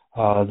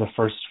the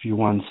first few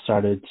ones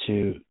started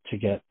to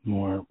get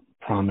more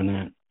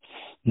prominent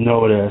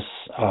notice,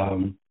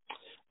 the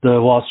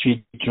Wall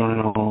Street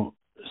Journal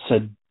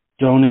said,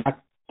 don't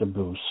expect the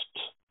boost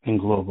in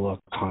global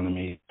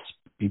economy.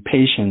 Be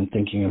patient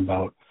thinking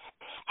about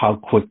how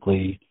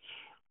quickly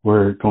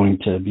we're going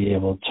to be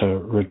able to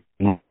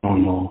return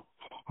normal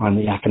on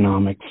the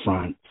economic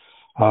front.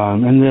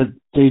 And that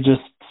they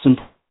just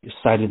simply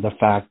cited the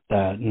fact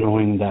that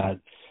knowing that,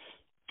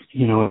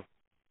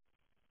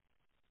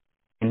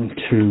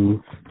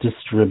 to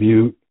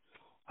distribute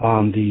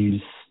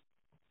these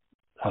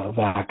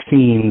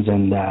vaccines,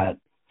 and that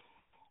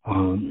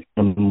and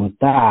with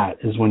that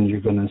is when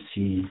you're going to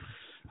see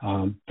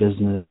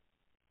business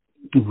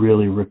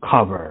really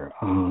recover.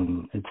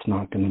 It's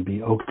not going to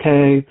be,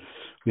 okay,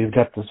 we've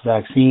got this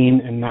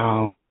vaccine and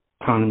now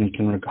economy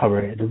can recover.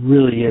 It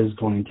really is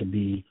going to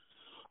be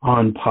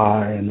on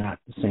par and at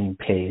the same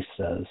pace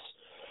as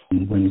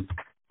when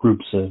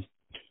groups of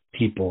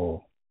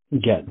people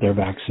get their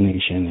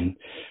vaccination, and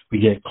we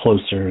get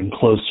closer and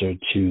closer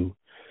to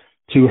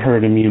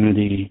herd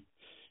immunity,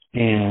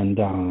 and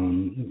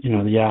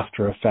the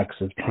after effects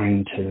of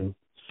trying to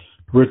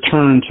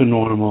return to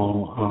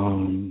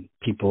normal,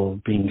 people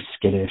being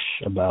skittish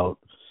about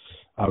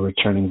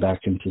returning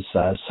back into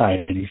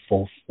society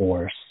full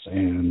force,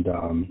 and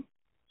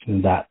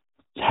that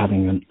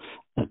having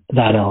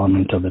that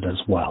element of it as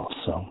well.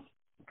 So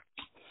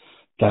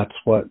that's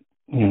what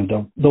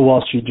the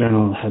Wall Street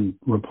Journal had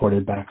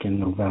reported back in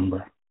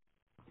November.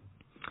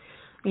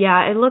 Yeah,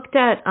 I looked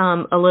at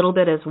a little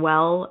bit as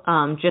well,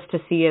 just to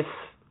see if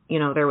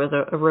there was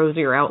a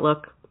rosier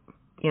outlook,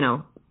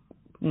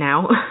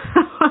 now.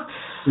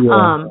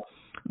 Yeah.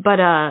 But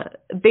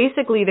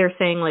basically they're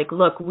saying, like,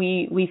 look,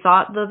 we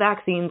thought the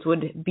vaccines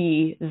would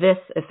be this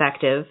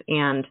effective,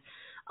 and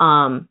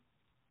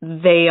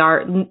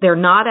they're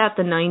not at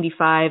the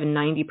 95 and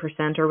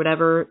 90% or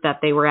whatever that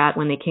they were at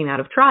when they came out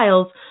of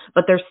trials,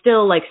 but they're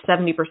still like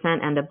 70%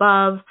 and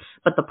above.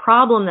 But the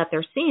problem that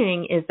they're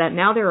seeing is that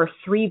now there are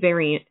three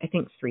variants,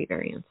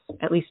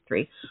 at least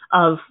three,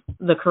 of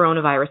the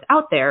coronavirus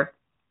out there.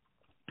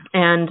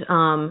 And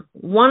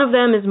one of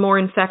them is more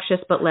infectious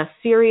but less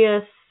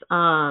serious.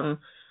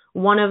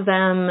 One of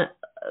them,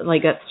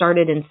 like, it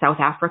started in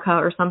South Africa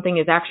or something,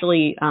 is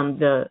actually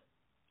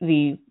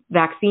the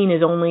vaccine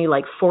is only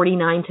like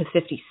 49 to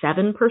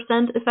 57%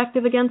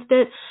 effective against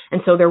it.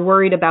 And so they're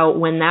worried about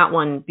when that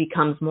one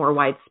becomes more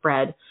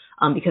widespread,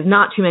 because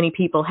not too many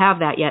people have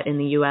that yet in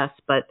the U.S.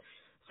 But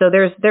so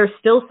there's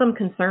still some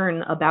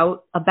concern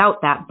about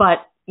that.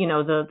 But,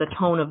 the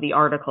tone of the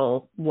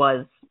article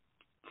was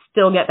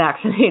still get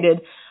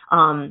vaccinated.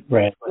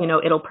 Right.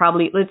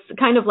 It's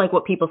kind of like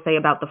what people say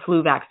about the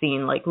flu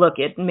vaccine. Like, look,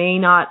 it may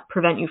not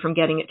prevent you from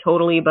getting it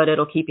totally, but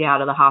it'll keep you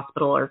out of the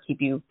hospital or keep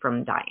you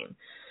from dying.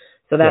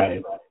 So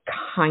that's right.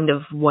 Kind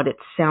of what it's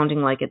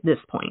sounding like at this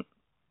point.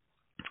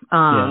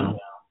 Yeah.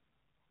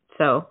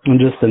 So, and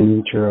just the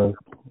nature of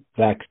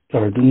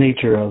the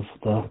nature of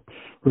the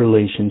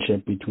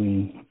relationship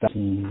between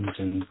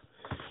vaccines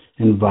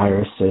and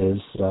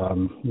viruses.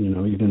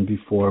 Even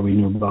before we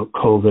knew about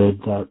COVID,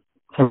 that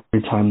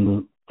every time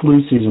the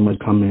flu season would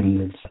come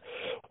in, it's,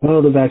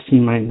 well, the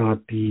vaccine might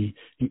not be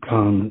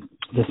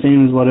the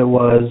same as what it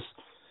was,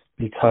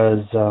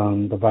 because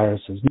the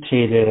virus is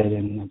mutated,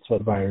 and that's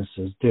what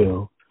viruses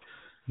do,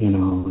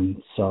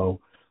 and so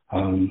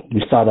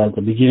we saw that at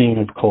the beginning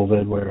of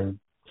COVID, where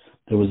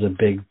there was a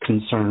big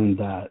concern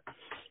that,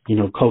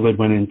 COVID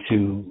went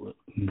into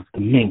the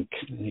mink,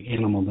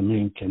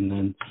 and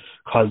then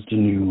caused a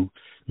new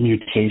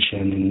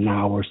mutation, and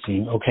now we're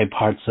seeing, okay,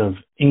 parts of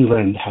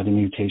England had a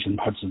mutation,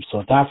 parts of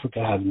South Africa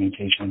had a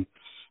mutation.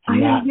 I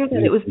didn't hear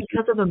that. It was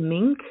because of a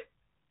mink?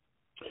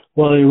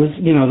 Well, it was,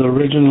 the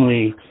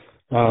originally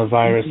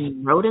virus,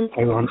 rodents?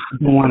 I don't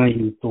want to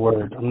use the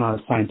word, I'm not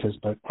a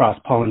scientist, but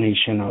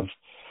cross-pollination of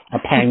a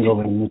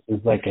pangolin, which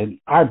is like an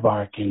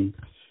aardvark in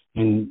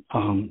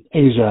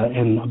Asia,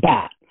 and a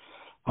bat.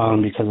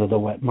 Because of the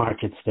wet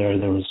markets there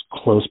was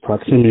close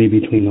proximity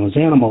between those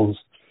animals,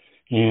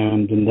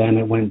 and then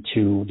it went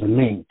to the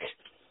mink.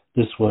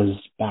 This was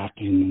back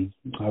in,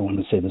 I want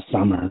to say, the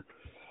summer.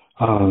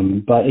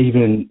 But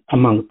even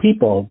among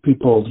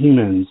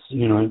humans,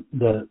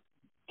 the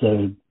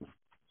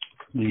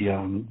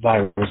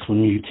virus will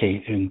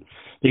mutate, and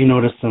they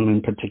notice them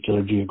in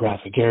particular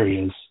geographic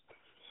areas.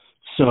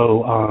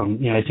 So,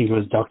 I think it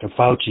was Dr.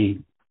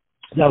 Fauci,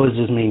 that was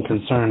his main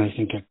concern, I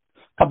think, a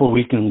couple of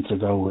weekends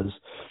ago, was,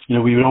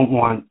 we don't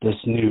want this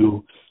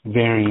new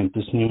variant,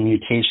 this new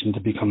mutation to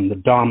become the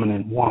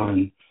dominant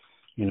one,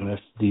 if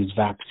these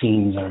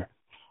vaccines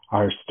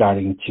are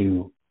starting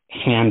to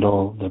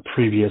handle the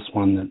previous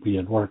one that we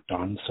had worked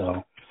on. So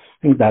I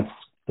think that's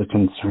the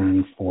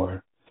concern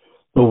for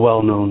the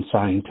well-known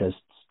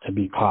scientists, to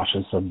be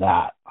cautious of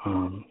that,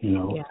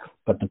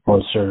 But the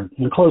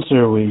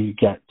closer we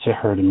get to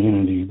herd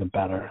immunity, the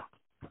better.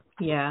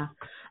 Yeah.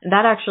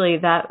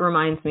 That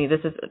reminds me, this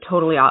is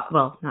totally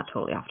not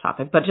totally off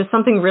topic, but just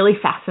something really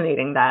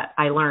fascinating that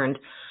I learned.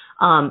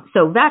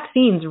 So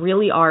vaccines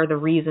really are the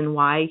reason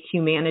why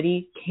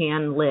humanity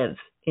can live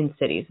in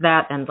cities,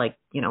 that and like,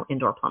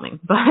 indoor plumbing.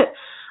 But,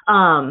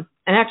 and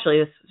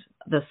actually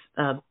this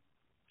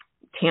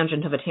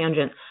tangent of a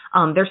tangent,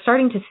 they're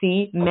starting to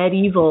see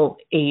medieval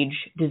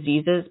age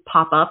diseases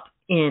pop up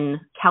in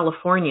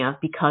California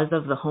because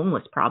of the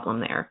homeless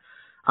problem there.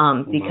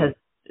 Because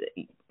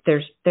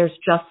there's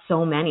just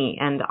so many,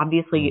 and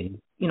obviously,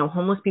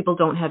 homeless people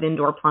don't have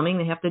indoor plumbing.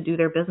 They have to do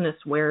their business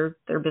where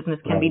their business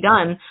can be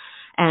done.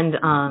 And,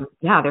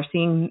 they're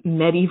seeing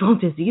medieval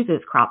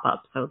diseases crop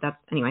up. So that's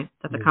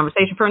a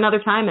conversation for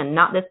another time and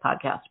not this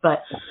podcast. But,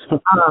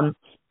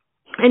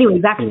 anyway,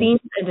 vaccines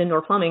and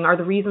indoor plumbing are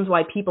the reasons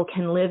why people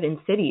can live in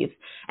cities.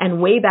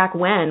 And way back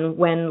when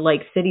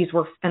like cities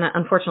were, and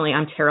unfortunately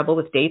I'm terrible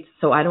with dates,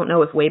 so I don't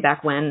know if way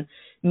back when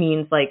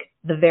means like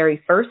the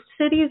very first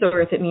cities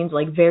or if it means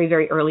like very,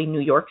 very early New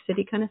York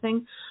City kind of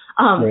thing.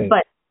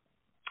 But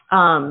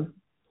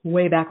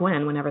way back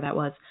whenever that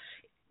was,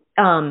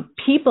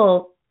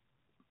 people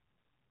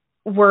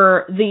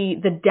were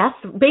the death,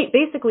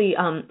 basically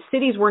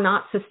cities were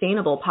not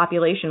sustainable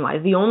population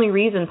wise. The only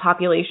reason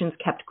populations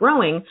kept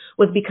growing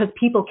was because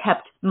people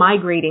kept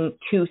migrating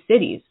to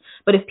cities.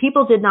 But if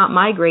people did not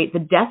migrate, the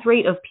death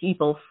rate of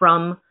people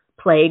from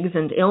plagues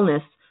and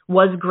illness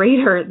was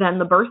greater than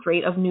the birth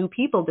rate of new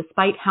people,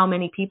 despite how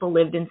many people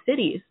lived in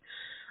cities.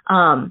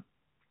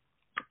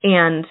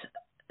 And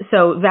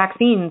so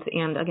vaccines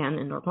and, again,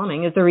 indoor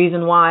plumbing is the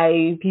reason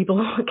why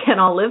people can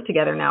all live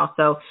together now.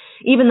 So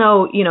even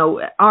though,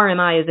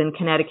 RMI is in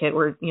Connecticut,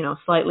 we're,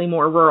 slightly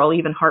more rural.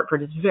 Even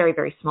Hartford is very,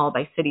 very small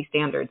by city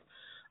standards.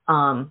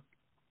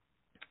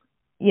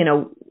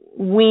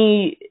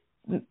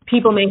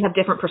 People may have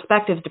different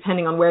perspectives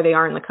depending on where they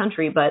are in the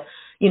country, but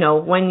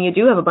when you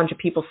do have a bunch of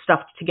people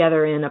stuffed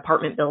together in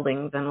apartment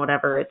buildings and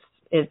whatever,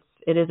 it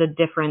is a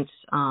different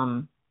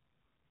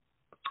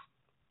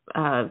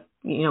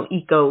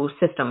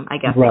ecosystem, I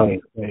guess,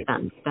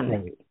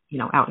 than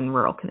out in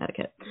rural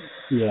Connecticut.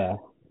 Yeah.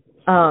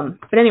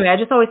 But anyway, I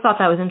just always thought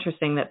that was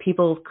interesting that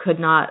people could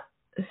not.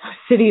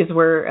 Cities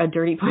were a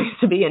dirty place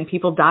to be, and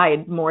people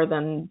died more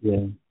than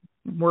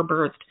were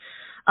birthed.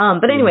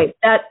 But anyway,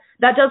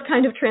 that does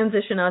kind of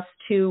transition us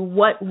to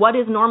what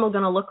is normal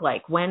going to look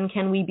like? When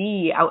can we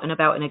be out and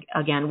about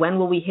again? When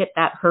will we hit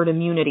that herd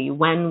immunity?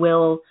 When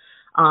will,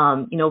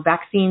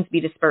 vaccines be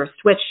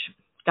dispersed? Which,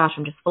 gosh,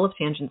 I'm just full of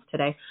tangents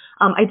today.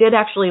 I did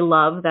actually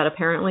love that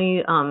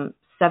apparently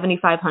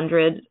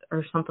 7,500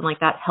 or something like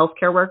that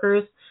healthcare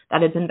workers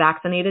that had been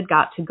vaccinated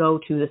got to go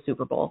to the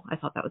Super Bowl. I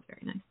thought that was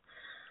very nice.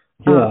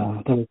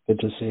 Yeah, that was good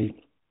to see.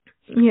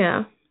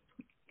 Yeah.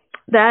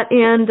 That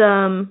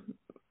and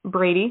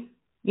Brady.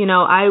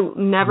 I've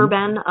never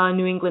been a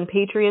New England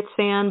Patriots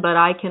fan, but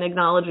I can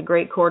acknowledge a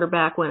great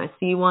quarterback when I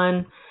see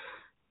one.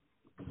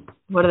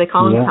 What do they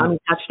call him? Tommy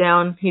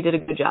Touchdown. He did a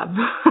good job.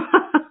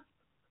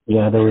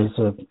 Yeah,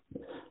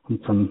 I'm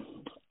from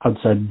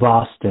outside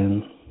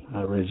Boston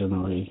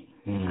originally,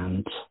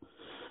 and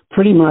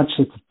pretty much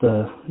it's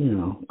the,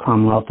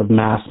 Commonwealth of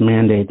Mass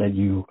mandate that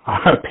you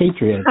are a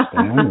Patriots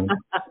fan.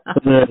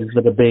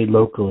 The debate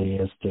locally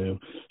as to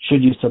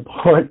should you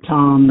support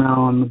Tom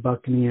now on the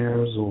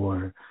Buccaneers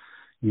or,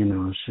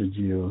 should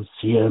you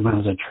see him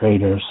as a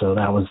traitor? So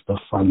that was the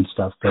fun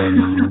stuff going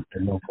on with the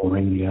local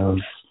radios.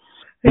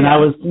 And I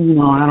was,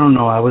 I don't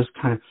know, I was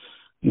kind of,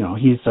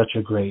 he's such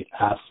a great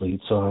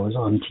athlete, so I was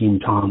on Team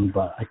Tom,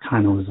 but I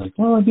kind of was like,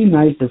 well, it'd be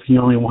nice if he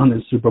only won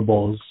his Super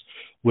Bowls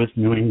with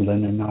New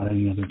England and not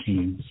any other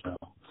team. So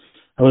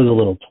I was a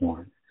little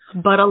torn.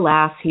 But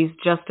alas, he's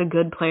just a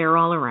good player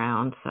all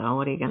around, so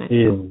what are you going to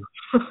do?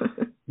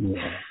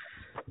 Yeah.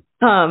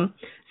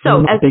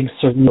 I'm a big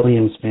Serena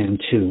Williams fan,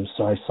 too,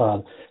 so I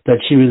saw that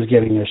she was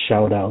getting a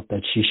shout-out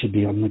that she should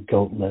be on the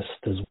GOAT list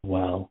as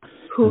well.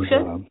 Who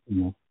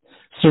should?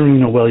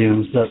 Serena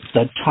Williams,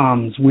 that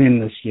Tom's win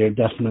this year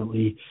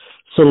definitely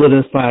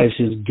solidifies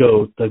his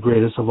GOAT, the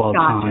greatest of all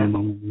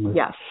time.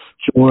 Yes.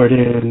 Jordan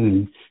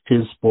and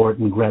his sport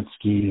and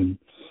Gretzky, and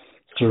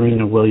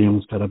Serena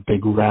Williams got a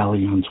big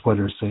rally on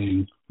Twitter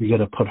saying we got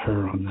to put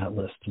her on that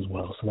list as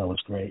well, so that was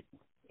great.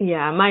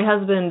 Yeah, my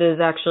husband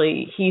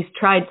he's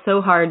tried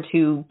so hard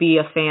to be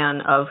a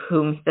fan of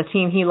the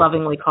team he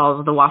lovingly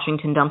calls the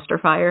Washington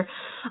Dumpster Fire.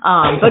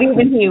 But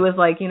even he was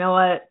like, you know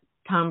what,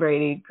 Tom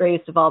Brady,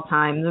 greatest of all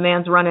time. The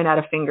man's running out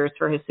of fingers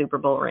for his Super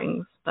Bowl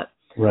rings. But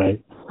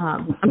right.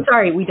 I'm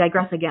sorry, we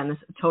digress again. This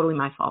is totally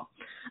my fault.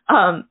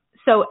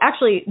 So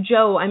actually,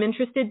 Joe, I'm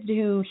interested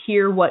to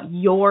hear what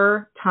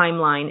your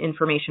timeline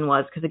information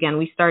was, because again,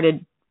 we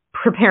started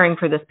preparing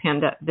for this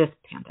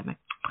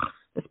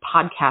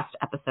podcast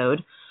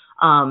episode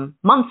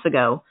months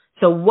ago.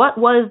 So what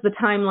was the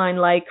timeline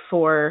like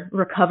for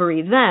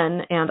recovery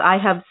then? And I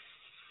have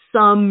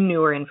some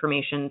newer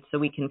information so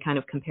we can kind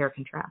of compare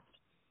contrast.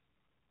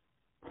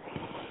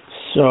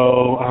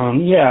 So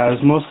as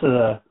most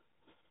of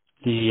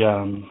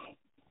the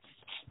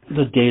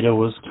data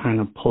was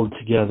kind of pulled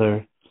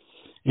together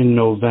in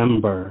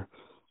November,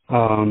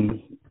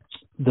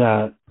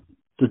 that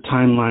the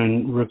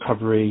timeline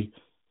recovery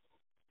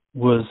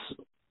was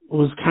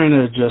kind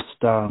of just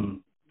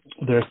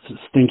they're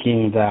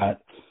thinking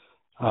that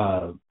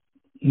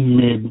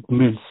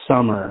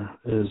midsummer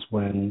is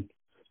when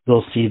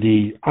they'll see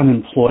the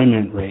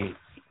unemployment rate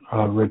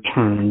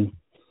return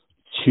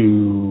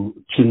to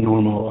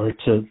normal, or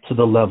to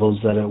the levels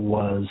that it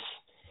was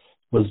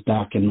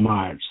back in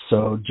March.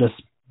 So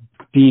just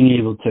being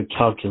able to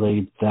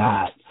calculate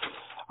that,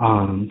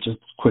 just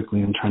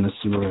quickly, I'm trying to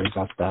see where I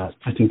got that.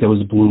 I think that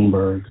was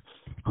Bloomberg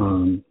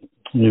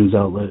news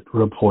outlet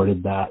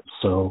reported that.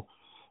 So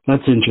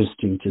that's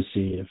interesting to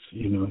see if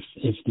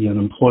the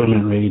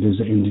unemployment rate is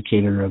an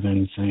indicator of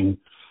anything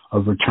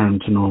of return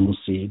to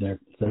normalcy. They're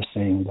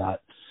saying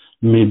that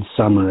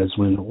midsummer is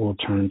when it will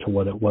turn to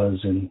what it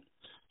was in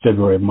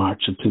February,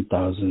 March of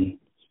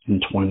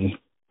 2020,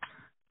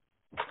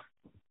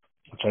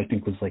 which I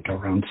think was like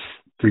around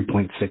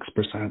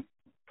 3.6%.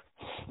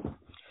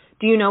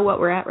 Do you know what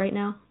we're at right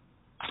now?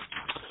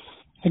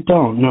 I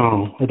don't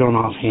know. I don't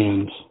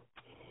offhand.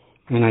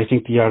 And I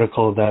think the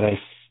article that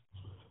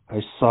I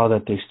saw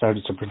that they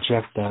started to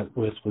project that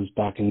with was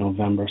back in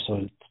November, so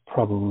it's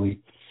probably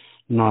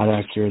not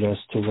accurate as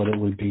to what it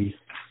would be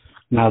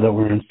now that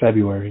we're in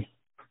February.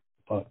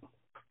 But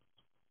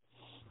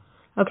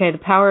okay, the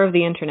power of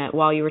the internet.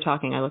 While you were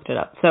talking, I looked it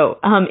up. So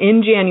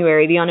in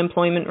January, the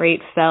unemployment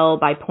rate fell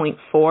by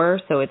 0.4,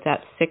 so it's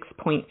at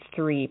 6.3%.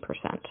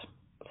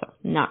 So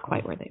not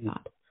quite where they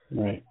thought.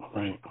 Right.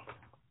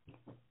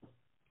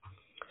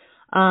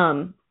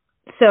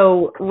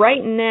 So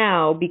right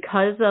now,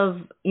 because of,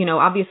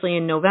 obviously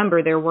in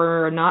November, there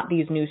were not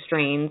these new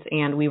strains,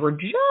 and we were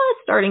just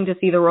starting to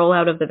see the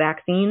rollout of the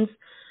vaccines.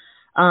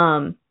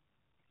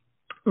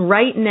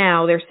 Right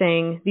now, they're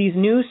saying these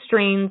new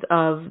strains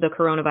of the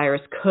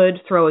coronavirus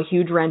could throw a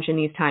huge wrench in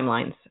these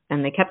timelines.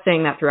 And they kept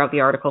saying that throughout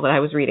the article that I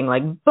was reading,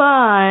 like, but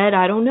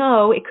I don't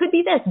know, it could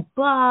be this,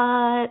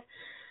 but.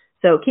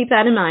 So keep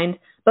that in mind.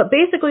 But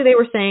basically they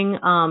were saying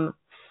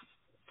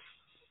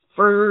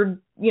for,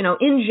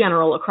 in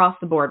general, across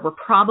the board, we're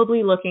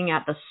probably looking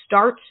at the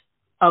start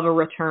of a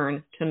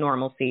return to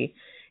normalcy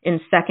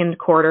in second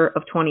quarter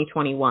of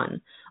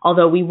 2021.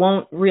 Although we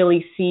won't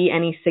really see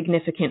any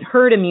significant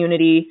herd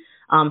immunity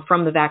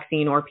from the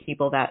vaccine or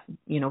people that,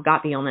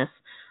 got the illness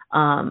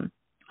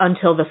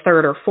until the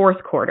third or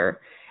fourth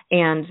quarter.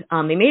 And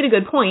they made a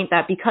good point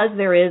that because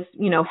there is,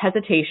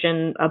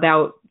 hesitation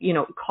about,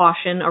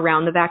 caution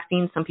around the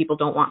vaccine, some people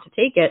don't want to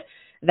take it,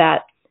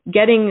 that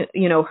getting,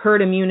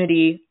 herd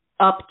immunity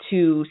up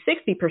to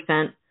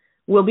 60%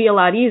 will be a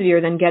lot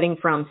easier than getting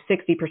from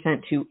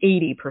 60% to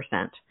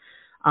 80%.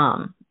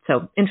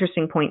 So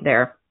interesting point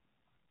there.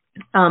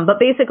 But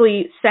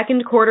basically,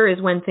 second quarter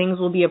is when things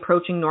will be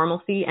approaching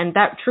normalcy. And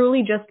that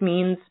truly just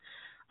means,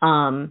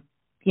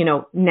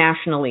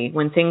 nationally,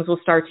 when things will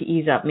start to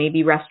ease up.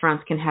 Maybe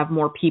restaurants can have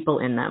more people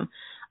in them.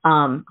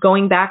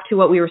 Going back to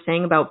what we were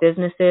saying about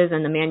businesses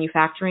and the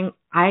manufacturing,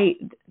 I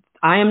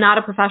am not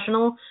a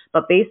professional,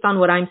 but based on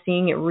what I'm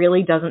seeing, it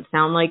really doesn't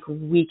sound like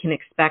we can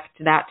expect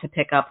that to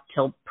pick up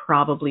till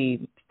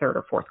probably third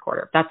or fourth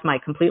quarter. That's my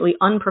completely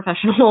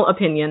unprofessional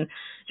opinion,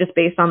 just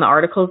based on the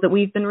articles that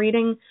we've been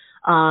reading,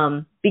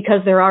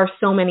 because there are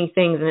so many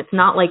things, and it's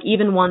not like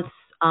even once,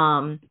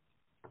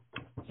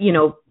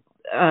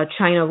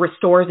 China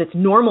restores its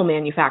normal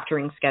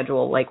manufacturing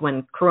schedule, like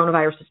when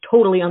coronavirus is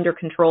totally under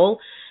control,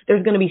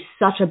 there's going to be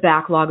such a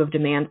backlog of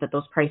demand that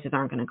those prices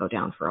aren't going to go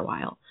down for a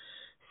while.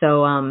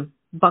 So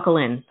buckle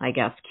in, I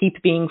guess.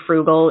 Keep being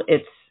frugal.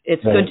 It's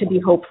right. Good to be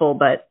hopeful,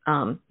 but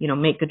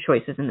make good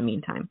choices in the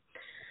meantime.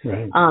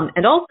 Right.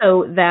 And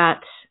also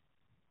that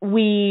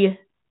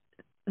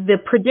the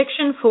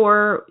prediction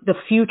for the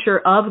future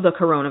of the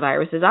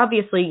coronavirus is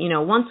obviously,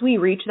 once we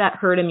reach that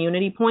herd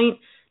immunity point,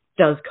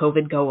 does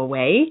COVID go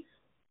away?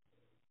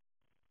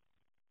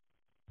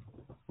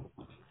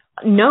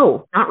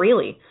 No, not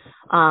really.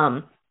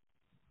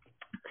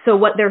 So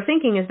what they're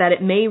thinking is that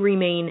it may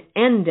remain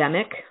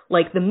endemic,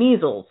 like the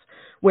measles,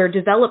 where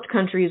developed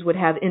countries would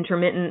have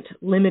intermittent,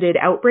 limited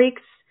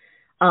outbreaks,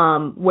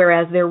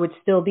 whereas there would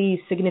still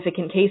be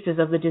significant cases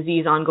of the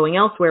disease ongoing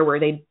elsewhere where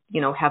they,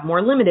 have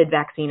more limited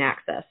vaccine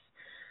access.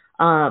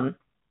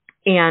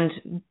 And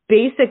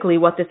basically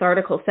what this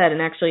article said,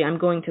 and actually I'm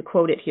going to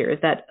quote it here, is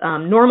that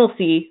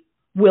normalcy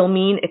will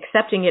mean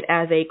accepting it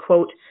as a,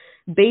 quote,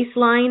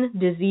 baseline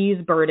disease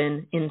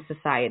burden in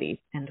society,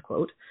 end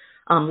quote,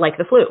 like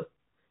the flu.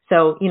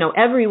 So,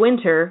 every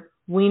winter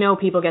we know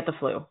people get the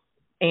flu,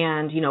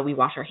 and, we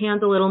wash our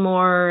hands a little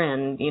more,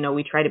 and,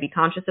 we try to be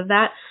conscious of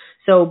that.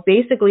 So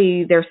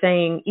basically they're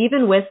saying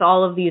even with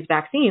all of these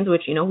vaccines,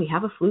 which, we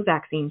have a flu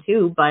vaccine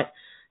too, but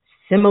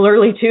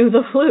similarly to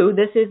the flu,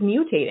 this is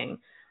mutating.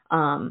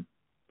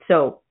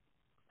 So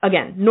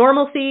again,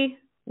 normalcy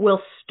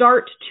will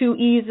start to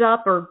ease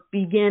up or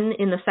begin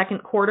in the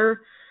second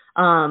quarter.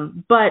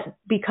 But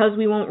because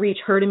we won't reach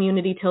herd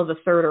immunity till the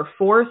third or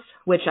fourth,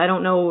 which I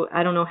don't know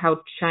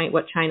how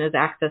what China's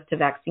access to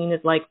vaccine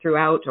is like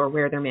throughout, or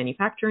where their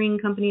manufacturing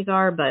companies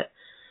are, but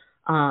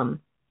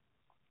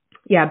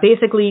yeah,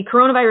 basically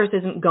coronavirus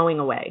isn't going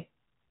away.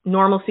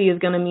 Normalcy is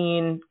going to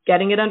mean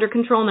getting it under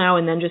control now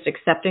and then just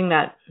accepting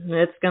that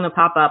it's going to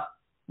pop up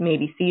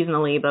maybe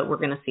seasonally, but we're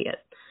going to see it.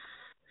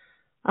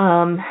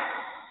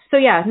 So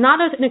yeah, not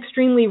an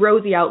extremely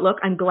rosy outlook.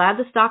 I'm glad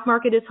the stock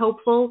market is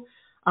hopeful.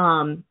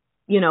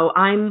 You know,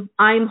 I'm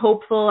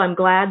hopeful. I'm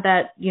glad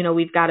that, you know,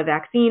 we've got a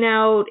vaccine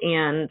out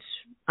and,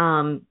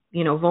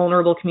 you know,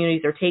 vulnerable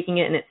communities are taking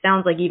it. And it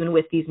sounds like even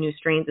with these new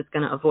strains, it's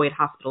going to avoid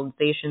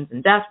hospitalizations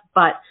and deaths.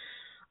 But,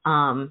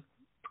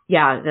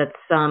 yeah,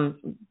 that's,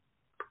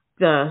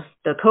 the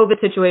COVID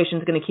situation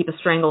is going to keep a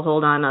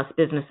stranglehold on us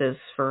businesses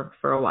for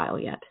a while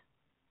yet.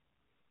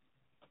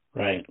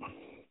 Right.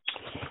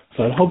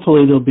 But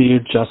hopefully there'll be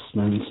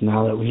adjustments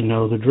now that we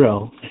know the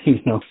drill. You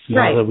know,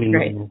 now that we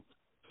know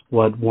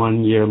what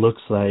 1 year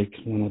looks like.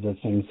 One of the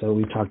things that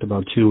we talked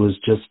about too was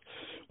just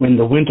when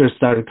the winter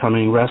started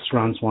coming,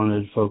 restaurants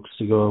wanted folks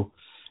to go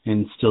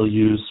and still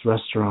use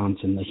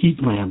restaurants, and the heat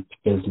lamp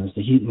business,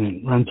 the heat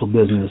lamp rental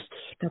business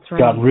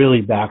got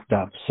really backed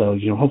up. So,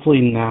 you know,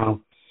 hopefully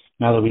now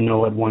that we know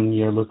what 1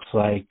 year looks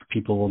like,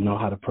 people will know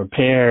how to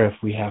prepare if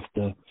we have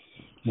to,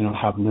 you know,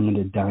 have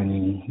limited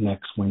dining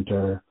next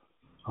winter,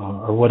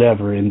 or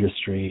whatever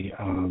industry,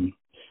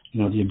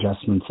 you know, the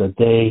adjustments that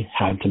they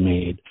had to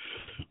make.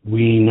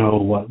 We know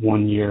what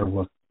 1 year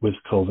with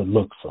COVID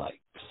looks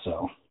like.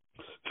 So,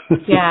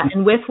 yeah,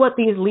 and with what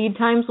these lead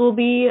times will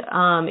be,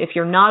 if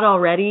you're not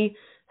already,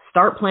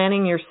 start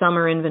planning your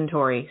summer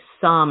inventory,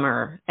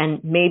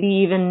 and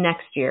maybe even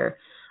next year,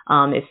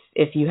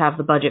 if you have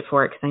the budget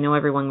for it, because I know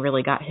everyone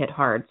really got hit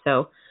hard.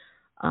 So,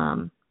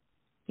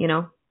 you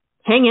know,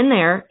 hang in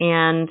there,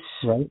 and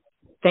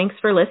thanks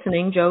for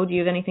listening. Joe, do you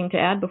have anything to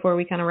add before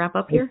we kind of wrap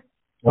up here?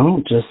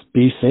 No, just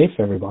be safe,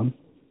 everyone.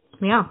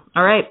 Yeah.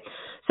 All right.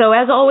 So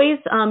as always,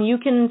 you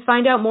can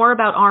find out more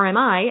about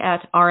RMI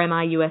at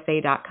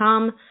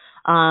rmiusa.com.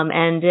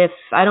 And if,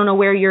 I don't know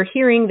where you're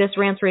hearing this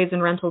Rants, Raves,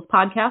 and Rentals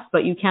podcast,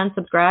 but you can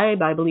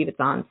subscribe. I believe it's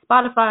on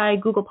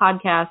Spotify, Google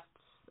Podcasts,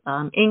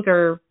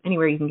 Anchor,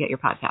 anywhere you can get your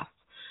podcasts.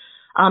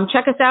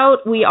 Check us out.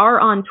 We are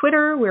on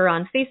Twitter. We're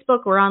on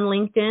Facebook. We're on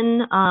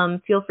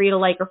LinkedIn. Feel free to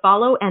like or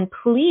follow. And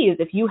please,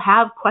 if you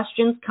have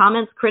questions,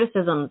 comments,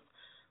 criticisms,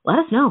 let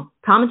us know.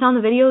 Comment on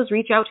the videos.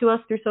 Reach out to us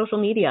through social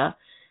media.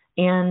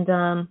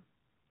 And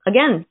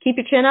again, keep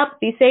your chin up.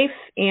 Be safe.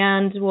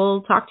 And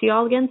we'll talk to you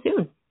all again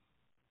soon.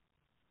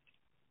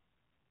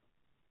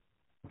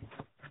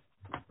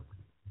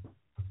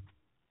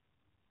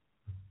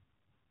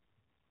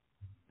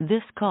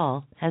 This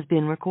call has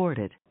been recorded.